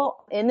people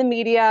in the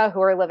media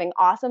who are living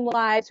awesome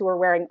lives, who are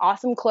wearing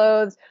awesome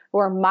clothes, who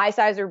are my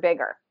size or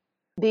bigger.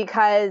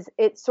 Because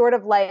it's sort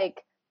of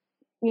like,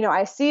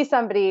 I see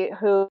somebody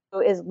who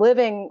is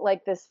living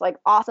like this like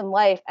awesome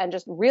life and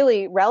just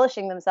really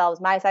relishing themselves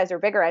my size or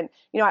bigger. And,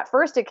 at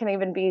first it can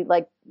even be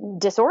like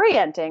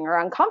disorienting or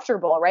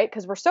uncomfortable, right?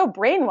 Because we're so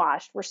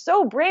brainwashed. We're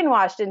so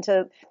brainwashed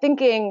into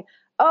thinking,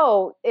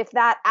 oh, if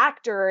that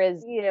actor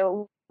is,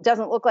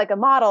 doesn't look like a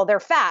model, they're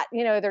fat,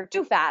 they're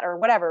too fat or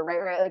whatever,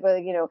 right?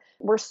 Like,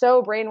 we're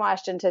so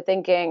brainwashed into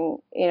thinking,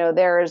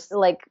 there's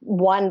like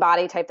one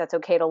body type that's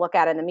okay to look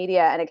at in the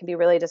media. And it can be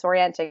really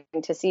disorienting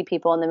to see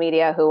people in the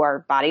media who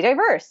are body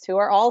diverse, who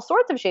are all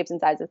sorts of shapes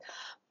and sizes.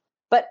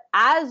 But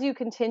as you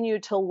continue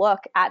to look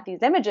at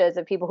these images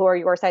of people who are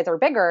your size or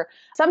bigger,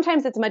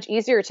 sometimes it's much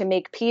easier to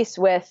make peace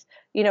with,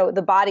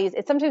 the bodies.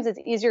 Sometimes it's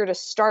easier to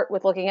start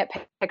with looking at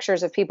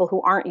pictures of people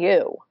who aren't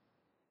you.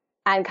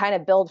 And kind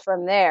of build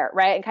from there,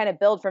 right? And kind of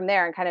build from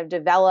there and kind of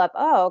develop,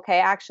 oh, okay,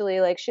 actually,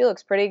 like, she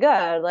looks pretty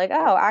good. Like,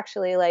 oh,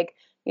 actually, like,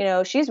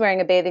 she's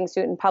wearing a bathing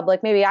suit in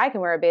public. Maybe I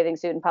can wear a bathing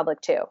suit in public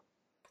too.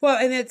 Well,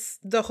 and it's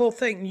the whole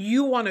thing.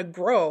 You want to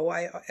grow.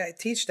 I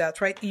teach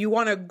that, right? You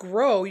want to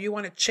grow. You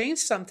want to change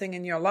something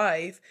in your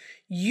life.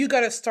 You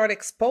got to start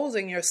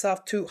exposing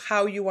yourself to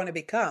how you want to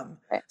become.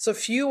 Right. So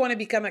if you want to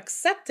become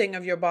accepting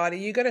of your body,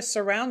 you got to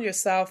surround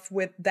yourself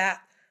with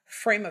that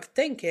frame of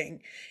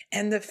thinking.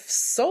 And the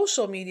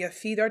social media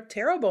feed are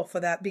terrible for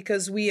that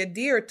because we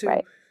adhere to,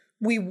 right.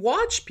 We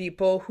watch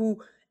people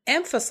who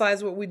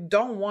emphasize what we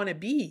don't want to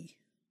be.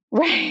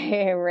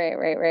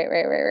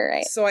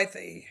 Right. So I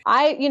think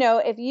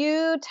if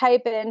you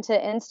type it into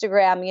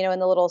Instagram, in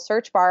the little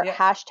search bar,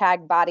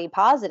 hashtag body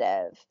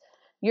positive,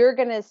 you're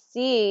going to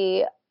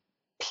see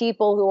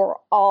people who are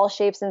all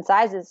shapes and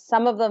sizes.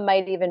 Some of them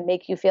might even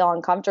make you feel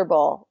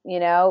uncomfortable,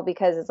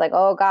 because it's like,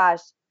 oh gosh,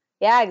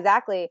 yeah,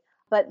 exactly.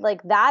 But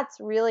like, that's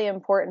really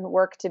important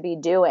work to be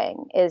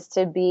doing, is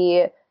to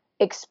be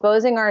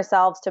exposing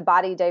ourselves to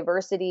body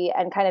diversity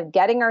and kind of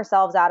getting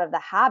ourselves out of the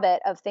habit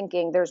of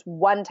thinking there's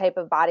one type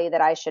of body that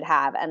I should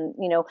have. And,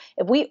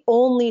 if we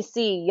only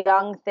see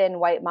young, thin,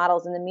 white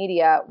models in the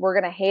media, we're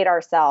going to hate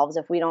ourselves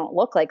if we don't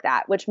look like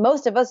that, which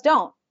most of us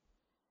don't.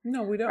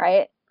 No, we don't.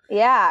 Right?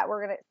 Yeah,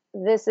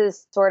 this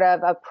is sort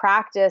of a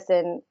practice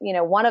and,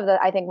 one of the,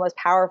 I think, most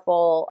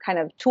powerful kind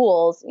of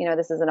tools,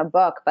 this isn't a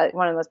book, but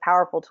one of the most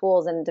powerful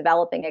tools in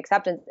developing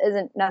acceptance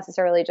isn't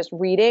necessarily just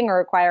reading or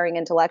acquiring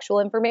intellectual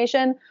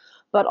information,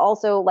 but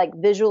also like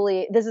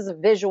visually, this is a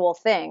visual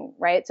thing,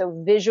 right?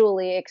 So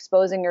visually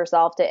exposing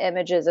yourself to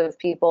images of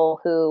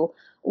people who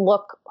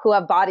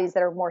have bodies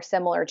that are more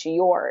similar to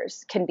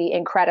yours can be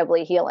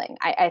incredibly healing.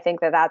 I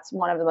think that that's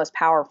one of the most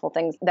powerful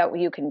things that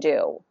you can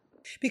do.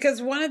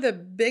 Because one of the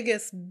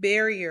biggest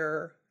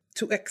barrier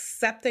to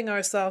accepting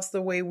ourselves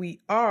the way we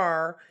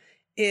are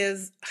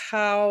is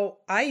how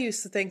I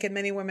used to think, and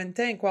many women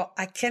think, well,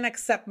 I can't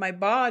accept my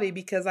body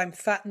because I'm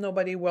fat,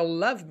 nobody will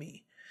love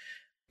me.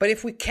 But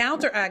if we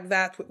counteract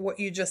that with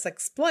what you just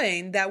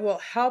explained, that will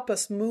help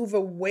us move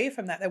away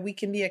from that we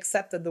can be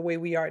accepted the way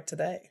we are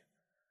today.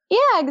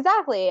 Yeah,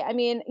 exactly. I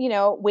mean,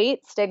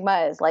 weight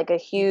stigma is like a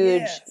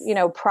huge,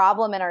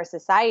 problem in our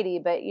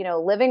society, but,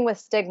 living with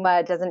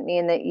stigma doesn't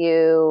mean that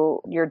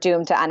you're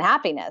doomed to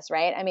unhappiness,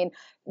 right? I mean,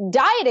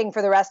 dieting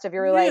for the rest of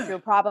your life, you're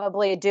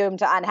probably doomed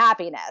to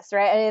unhappiness,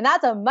 right? I mean,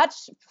 that's a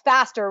much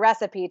faster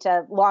recipe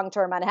to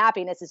long-term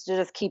unhappiness, is to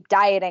just keep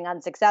dieting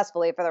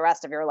unsuccessfully for the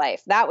rest of your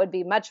life. That would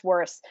be much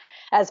worse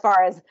as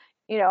far as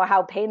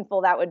how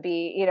painful that would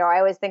be. I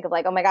always think of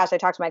like, oh my gosh, I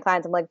talk to my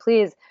clients. I'm like,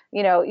 please,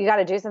 you got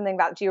to do something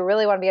about, do you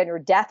really want to be on your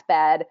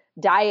deathbed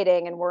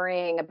dieting and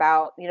worrying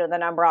about, the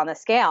number on the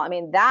scale? I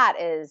mean, that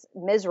is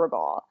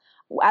miserable,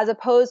 as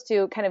opposed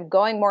to kind of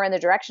going more in the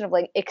direction of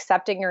like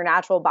accepting your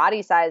natural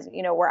body size,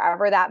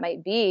 wherever that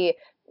might be.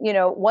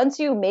 Once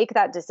you make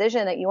that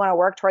decision that you want to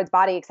work towards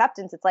body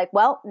acceptance, it's like,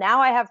 well, now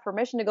I have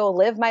permission to go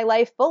live my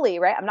life fully,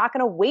 right? I'm not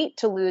going to wait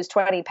to lose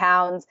 20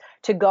 pounds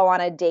to go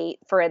on a date,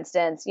 for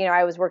instance.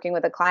 I was working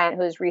with a client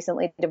who's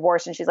recently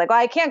divorced, and she's like, well,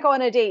 I can't go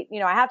on a date.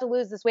 I have to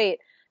lose this weight.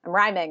 I'm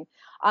rhyming.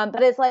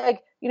 But it's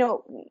like,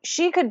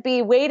 she could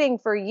be waiting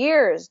for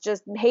years,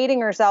 just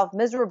hating herself,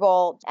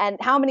 miserable. And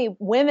how many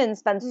women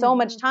spend so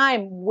much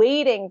time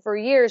waiting for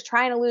years,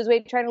 trying to lose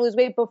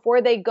weight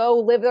before they go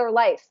live their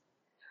life?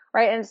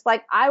 Right. And it's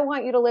like, I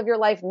want you to live your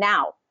life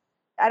now.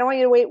 I don't want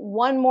you to wait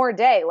one more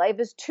day. Life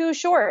is too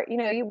short.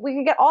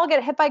 We could all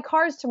get hit by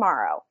cars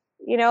tomorrow.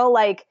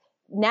 Like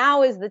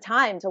now is the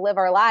time to live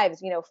our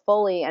lives,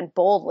 fully and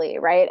boldly.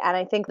 Right. And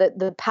I think that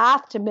the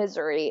path to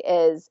misery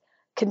is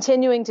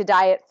continuing to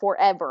diet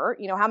forever.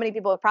 How many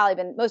people have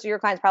most of your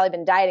clients probably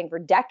been dieting for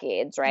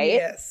decades, right?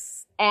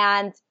 Yes.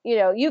 And,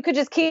 you could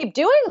just keep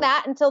doing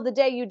that until the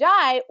day you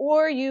die,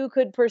 or you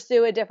could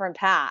pursue a different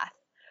path.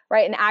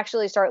 Right. And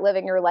actually start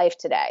living your life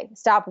today.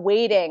 Stop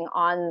waiting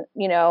on,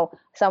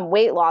 some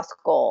weight loss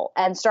goal,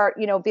 and start,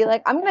 be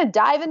like, I'm going to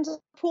dive into the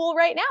pool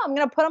right now. I'm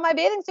going to put on my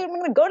bathing suit. I'm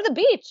going to go to the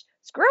beach.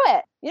 Screw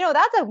it.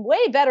 That's a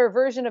way better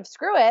version of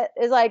screw it,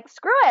 is like,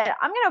 screw it.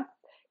 I'm going to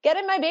get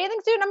in my bathing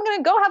suit and I'm going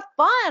to go have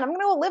fun. I'm going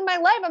to go live my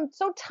life. I'm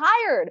so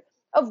tired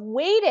of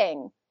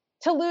waiting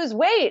to lose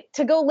weight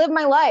to go live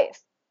my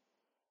life.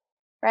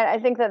 Right.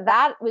 I think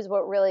that was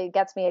what really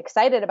gets me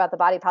excited about the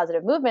body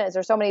positive movement, is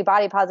there's so many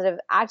body positive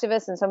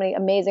activists and so many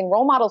amazing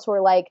role models who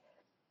are like,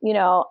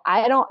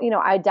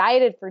 I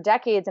dieted for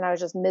decades and I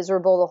was just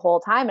miserable the whole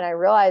time. And I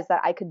realized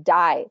that I could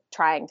die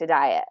trying to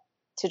diet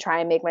to try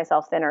and make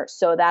myself thinner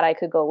so that I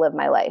could go live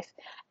my life.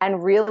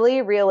 And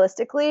really,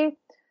 realistically,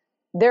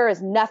 there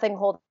is nothing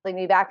holding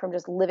me back from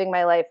just living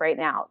my life right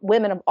now.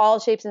 Women of all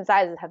shapes and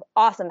sizes have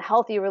awesome,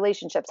 healthy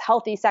relationships,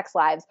 healthy sex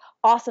lives,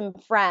 awesome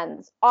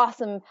friends,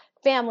 awesome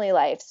family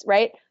lives,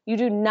 right? You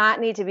do not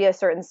need to be a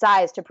certain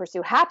size to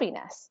pursue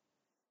happiness.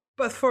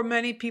 But for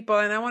many people,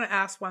 and I want to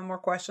ask one more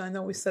question. I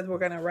know we said we're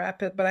going to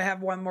wrap it, but I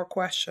have one more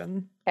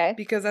question. Okay.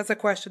 Because that's a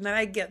question that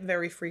I get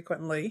very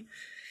frequently.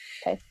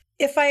 Okay.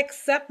 If I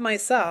accept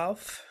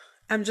myself,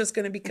 I'm just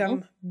going to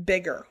become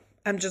bigger.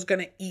 I'm just going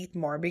to eat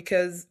more,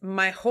 because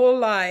my whole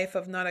life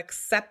of not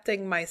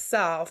accepting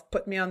myself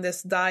put me on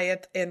this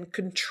diet and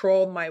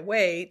control my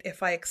weight.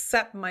 If I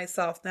accept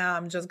myself now,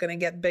 I'm just going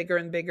to get bigger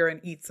and bigger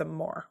and eat some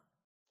more.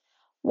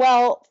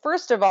 Well,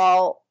 first of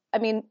all, I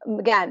mean,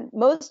 again,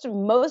 most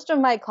of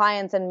my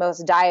clients and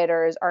most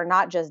dieters are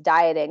not just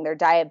dieting, they're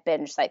diet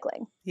binge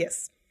cycling.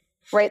 Yes.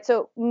 Right.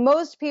 So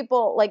most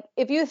people, like,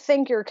 if you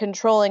think you're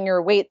controlling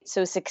your weight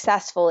so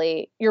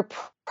successfully, you're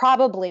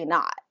probably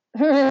not.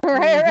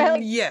 right?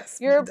 Like, yes.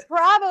 You're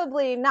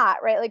probably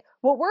not, right? Like,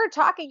 what we're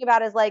talking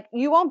about is like,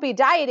 you won't be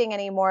dieting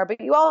anymore, but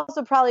you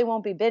also probably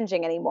won't be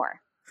binging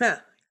anymore. Huh.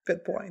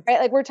 Good point. Right?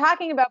 Like, we're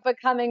talking about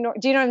becoming,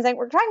 do you know what I'm saying?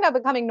 We're talking about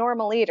becoming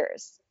normal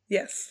eaters.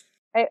 Yes.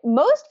 Right?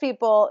 Most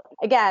people,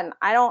 again,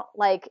 I don't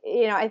like,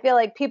 I feel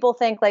like people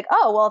think like,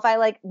 oh, well, if I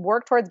like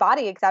work towards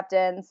body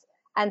acceptance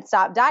and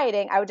stop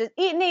dieting, I would just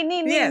eat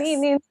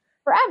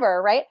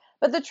forever, right?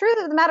 But the truth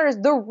of the matter is,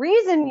 the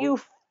reason you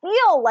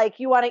feel like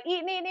you want to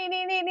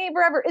eat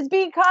forever is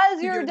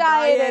because you're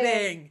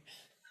dieting.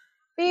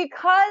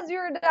 Because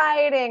you're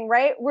dieting,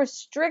 right?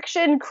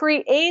 Restriction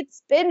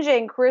creates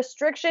binging.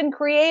 Restriction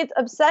creates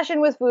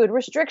obsession with food.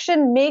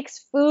 Restriction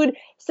makes food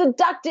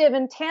seductive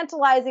and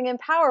tantalizing and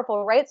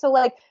powerful, right? So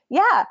like,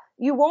 yeah,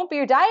 you won't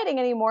be dieting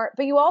anymore,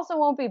 but you also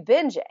won't be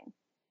binging.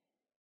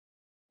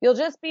 You'll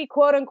just be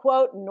quote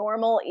unquote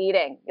normal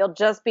eating. You'll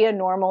just be a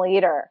normal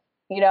eater,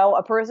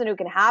 a person who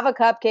can have a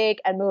cupcake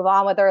and move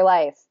on with their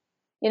life,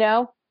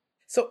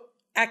 So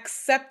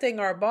accepting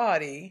our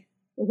body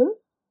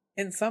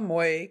in some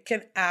way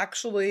can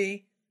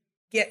actually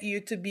get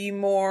you to be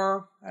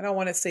more, I don't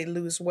want to say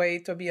lose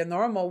weight or be a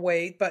normal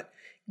weight, but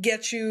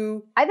get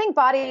you. I think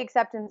body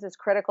acceptance is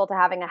critical to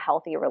having a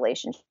healthy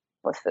relationship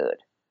with food.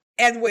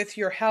 And with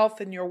your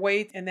health and your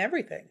weight and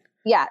everything.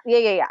 Yeah.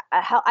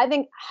 I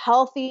think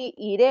healthy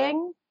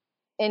eating,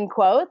 in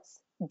quotes,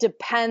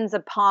 depends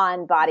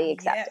upon body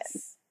acceptance.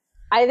 Yes.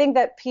 I think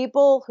that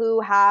people who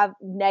have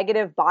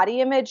negative body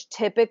image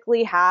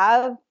typically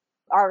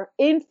are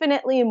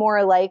infinitely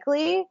more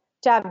likely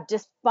to have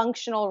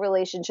dysfunctional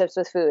relationships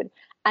with food.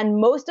 And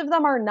most of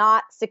them are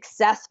not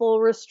successful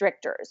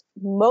restrictors.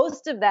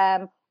 Most of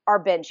them are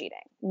binge eating.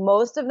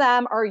 Most of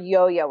them are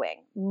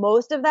yo-yoing.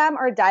 Most of them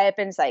are diet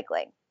binge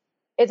cycling.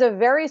 It's a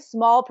very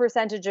small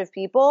percentage of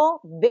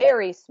people,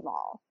 very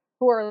small,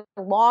 who are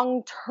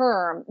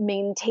long-term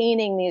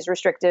maintaining these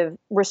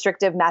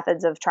restrictive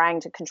methods of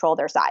trying to control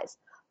their size.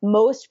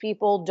 most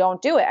people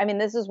don't do it. I mean,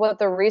 this is what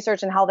the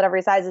research in Health at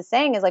Every Size is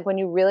saying, is like, when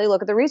you really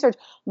look at the research,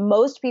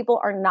 most people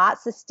are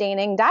not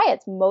sustaining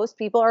diets. Most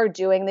people are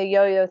doing the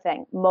yo-yo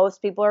thing.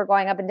 Most people are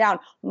going up and down.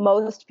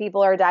 Most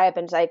people are diet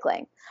binge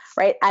cycling,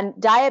 right? And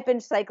diet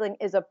binge cycling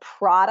is a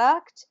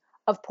product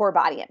of poor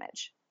body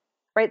image,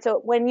 right?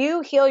 So when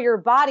you heal your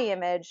body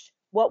image,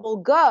 what will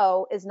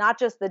go is not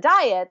just the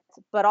diet,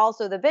 but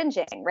also the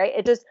binging, right?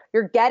 It just,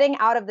 you're getting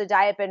out of the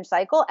diet binge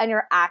cycle and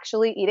you're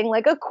actually eating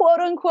like a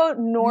quote unquote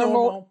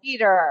normal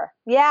eater.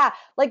 Yeah.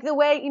 Like the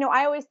way,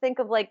 I always think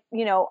of like,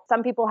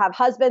 some people have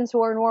husbands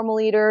who are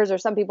normal eaters, or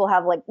some people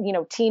have like,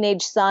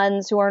 teenage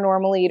sons who are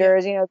normal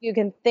eaters. If you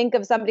can think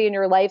of somebody in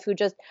your life who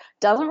just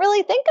doesn't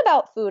really think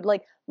about food,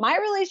 like my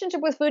relationship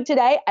with food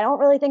today, I don't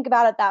really think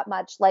about it that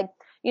much. Like,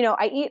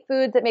 I eat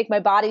foods that make my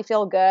body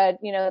feel good.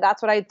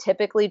 That's what I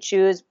typically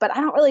choose, but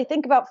I don't really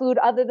think about food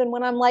other than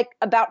when I'm like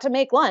about to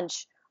make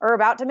lunch or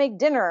about to make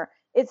dinner.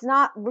 It's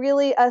not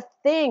really a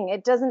thing.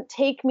 It doesn't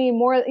take me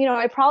more,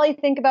 I probably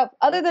think about,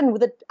 other than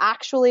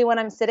actually when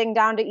I'm sitting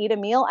down to eat a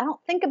meal, I don't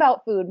think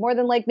about food more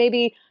than like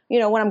maybe,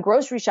 when I'm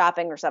grocery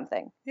shopping or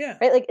something. Yeah.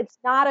 Right. Like it's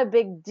not a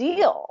big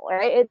deal,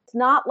 right? It's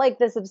not like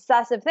this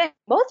obsessive thing.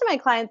 Most of my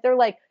clients, they're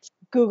like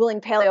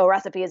Googling paleo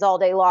recipes all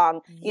day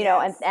long,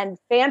 and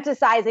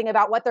fantasizing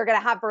about what they're going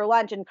to have for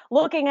lunch and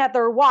looking at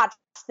their watch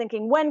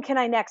thinking, when can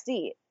I next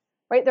eat?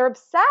 Right. They're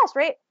obsessed.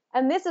 Right.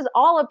 And this is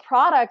all a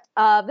product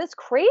of this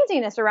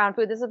craziness around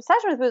food. This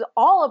obsession with food is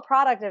all a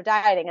product of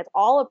dieting. It's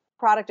all a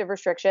product of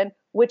restriction,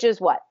 which is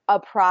what? A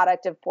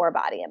product of poor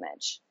body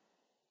image.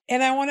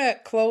 And I want to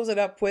close it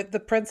up with the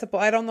principle.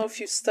 I don't know if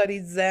you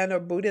studied Zen or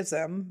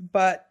Buddhism,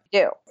 but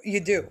you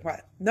do.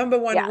 Right. Number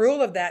one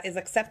rule of that is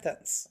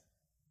acceptance.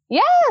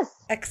 Yes.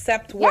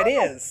 Accept what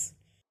is.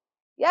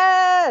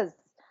 Yes.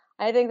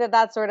 I think that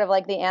that's sort of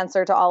like the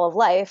answer to all of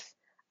life.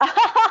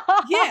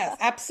 Yes,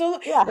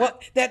 absolutely. Yeah. Well,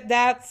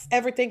 that's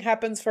everything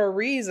happens for a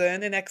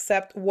reason, and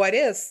accept what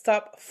is.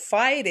 Stop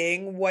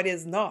fighting what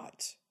is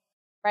not.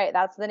 Right.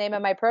 That's the name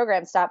of my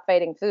program, Stop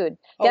Fighting Food.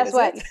 Guess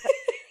what?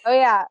 Oh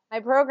yeah. My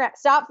program,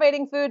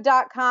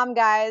 stopfightingfood.com,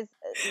 guys.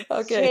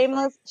 Okay.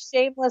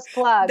 Shameless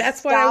plug.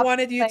 That's what I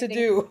wanted you to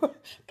do.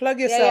 Plug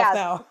yourself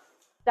now.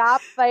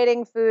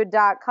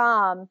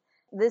 Stopfightingfood.com.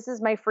 This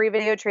is my free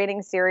video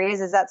training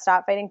series, is at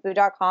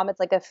stopfightingfood.com. It's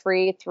like a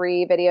free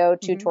 3-video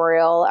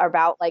tutorial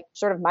about like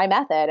sort of my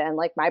method and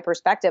like my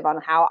perspective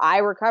on how I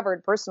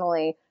recovered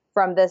personally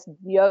from this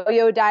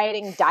yo-yo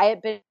dieting,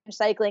 diet binge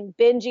cycling,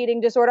 binge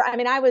eating disorder. I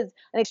mean, I was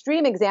an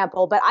extreme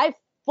example, but I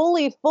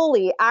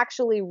fully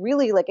actually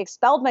really like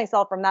expelled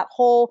myself from that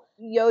whole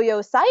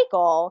yo-yo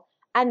cycle.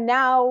 And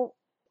now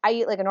I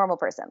eat like a normal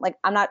person. Like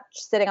I'm not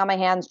sitting on my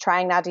hands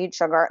trying not to eat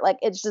sugar. Like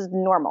it's just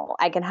normal.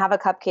 I can have a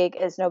cupcake.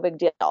 It's no big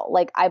deal.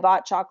 Like I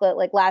bought chocolate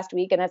like last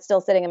week and it's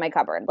still sitting in my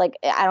cupboard. Like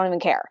I don't even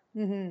care.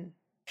 Mm-hmm.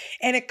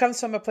 And it comes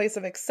from a place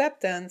of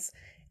acceptance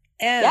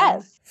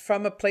and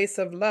from a place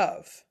of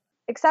love.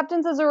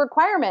 Acceptance is a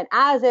requirement,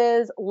 as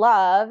is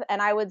love.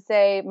 And I would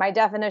say my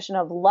definition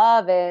of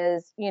love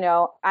is,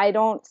 I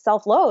don't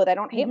self-loathe. I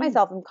don't hate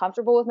myself. I'm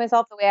comfortable with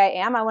myself the way I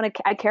am.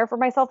 I care for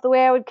myself the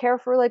way I would care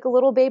for like a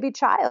little baby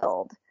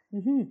child.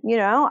 I'm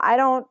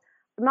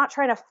not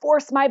trying to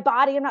force my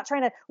body. I'm not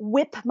trying to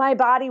whip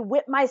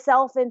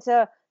myself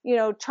into,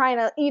 trying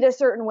to eat a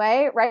certain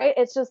way, right?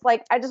 It's just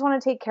like, I just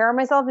want to take care of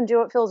myself and do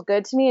what feels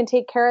good to me and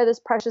take care of this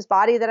precious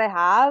body that I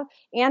have,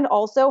 and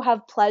also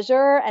have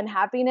pleasure and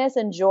happiness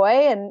and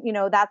joy. And,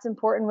 that's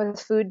important with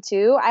food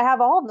too. I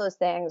have all of those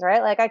things,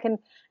 right? Like I can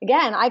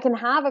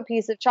have a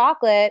piece of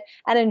chocolate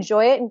and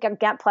enjoy it and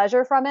get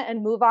pleasure from it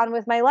and move on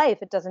with my life.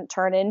 It doesn't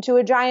turn into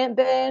a giant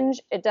binge.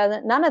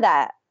 None of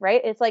that,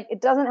 right? It's like, it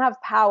doesn't have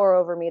power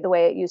over me the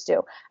way it used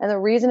to. And the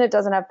reason it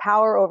doesn't have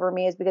power over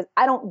me is because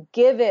I don't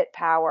give it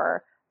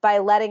power by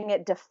letting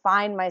it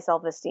define my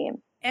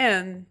self-esteem.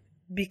 And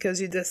because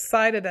you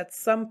decided at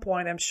some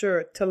point, I'm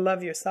sure, to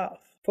love yourself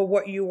for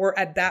what you were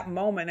at that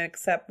moment and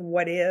accept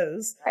what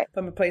is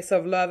from a place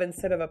of love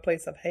instead of a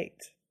place of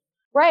hate.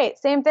 Right.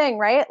 Same thing,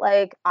 right?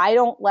 Like I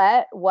don't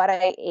let what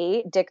I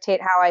ate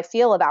dictate how I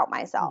feel about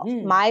myself.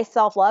 My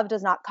self-love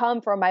does not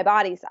come from my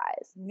body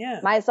size.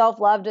 Yeah. My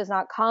self-love does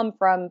not come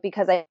from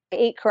because I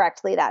ate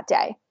correctly that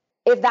day.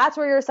 If that's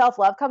where your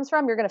self-love comes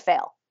from, you're going to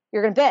fail.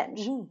 You're going to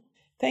binge.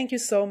 Thank you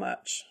so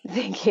much.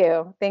 Thank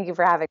you. Thank you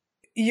for having me.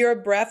 You're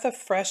a breath of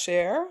fresh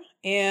air,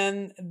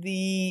 and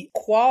the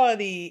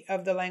quality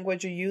of the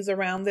language you use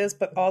around this,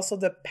 but also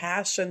the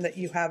passion that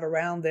you have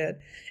around it,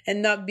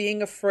 and not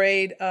being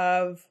afraid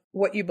of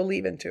what you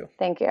believe into.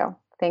 Thank you.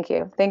 Thank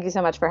you. Thank you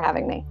so much for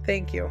having me.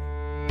 Thank you.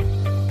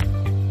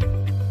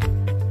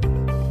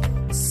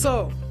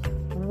 So,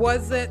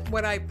 was it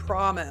what I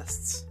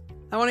promised?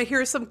 I want to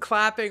hear some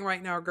clapping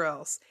right now,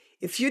 girls.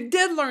 If you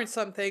did learn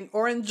something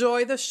or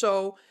enjoy the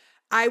show,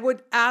 I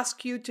would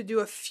ask you to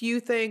do a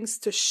few things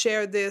to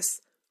share this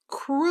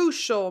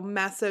crucial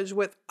message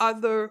with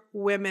other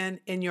women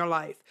in your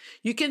life.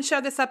 You can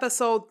share this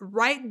episode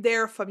right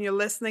there from your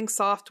listening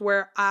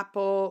software,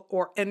 Apple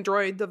or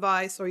Android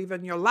device, or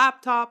even your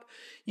laptop.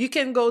 You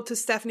can go to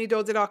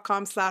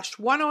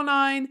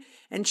stephaniedodier.com/109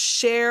 and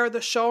share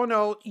the show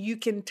note. You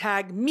can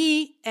tag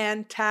me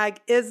and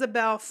tag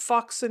Isabel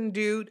Foxen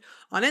Dude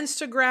on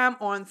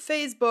Instagram, on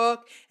Facebook,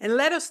 and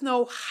let us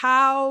know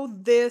how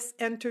this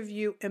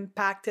interview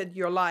impacted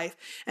your life.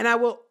 And I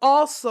will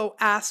also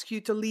ask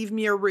you to leave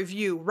me a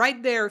review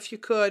right there, if you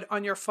could,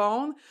 on your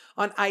phone,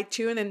 on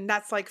iTunes, and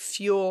that's like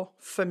fuel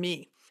for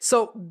me.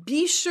 So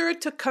be sure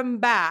to come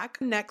back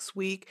next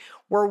week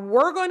where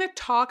we're going to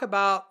talk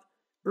about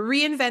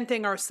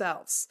reinventing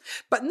ourselves,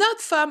 but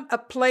not from a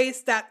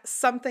place that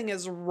something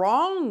is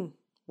wrong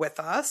with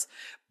us,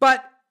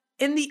 but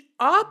in the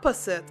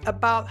opposite,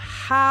 about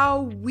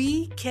how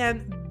we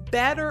can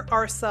better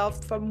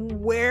ourselves from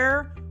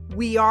where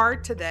we are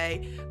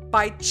today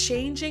by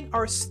changing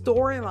our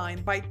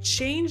storyline, by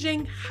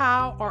changing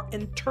how our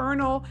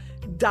internal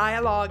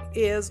dialogue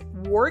is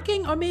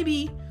working or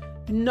maybe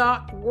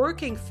not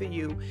working for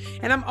you.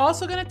 And I'm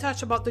also going to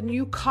touch about the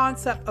new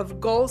concept of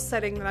goal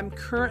setting that I'm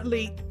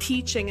currently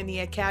teaching in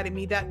the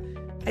Academy that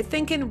I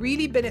think can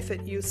really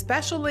benefit you,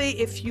 especially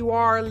if you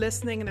are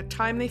listening in a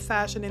timely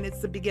fashion and it's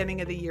the beginning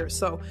of the year.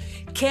 So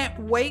can't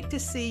wait to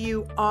see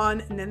you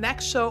on the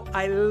next show.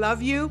 I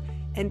love you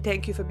and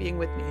thank you for being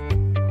with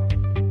me.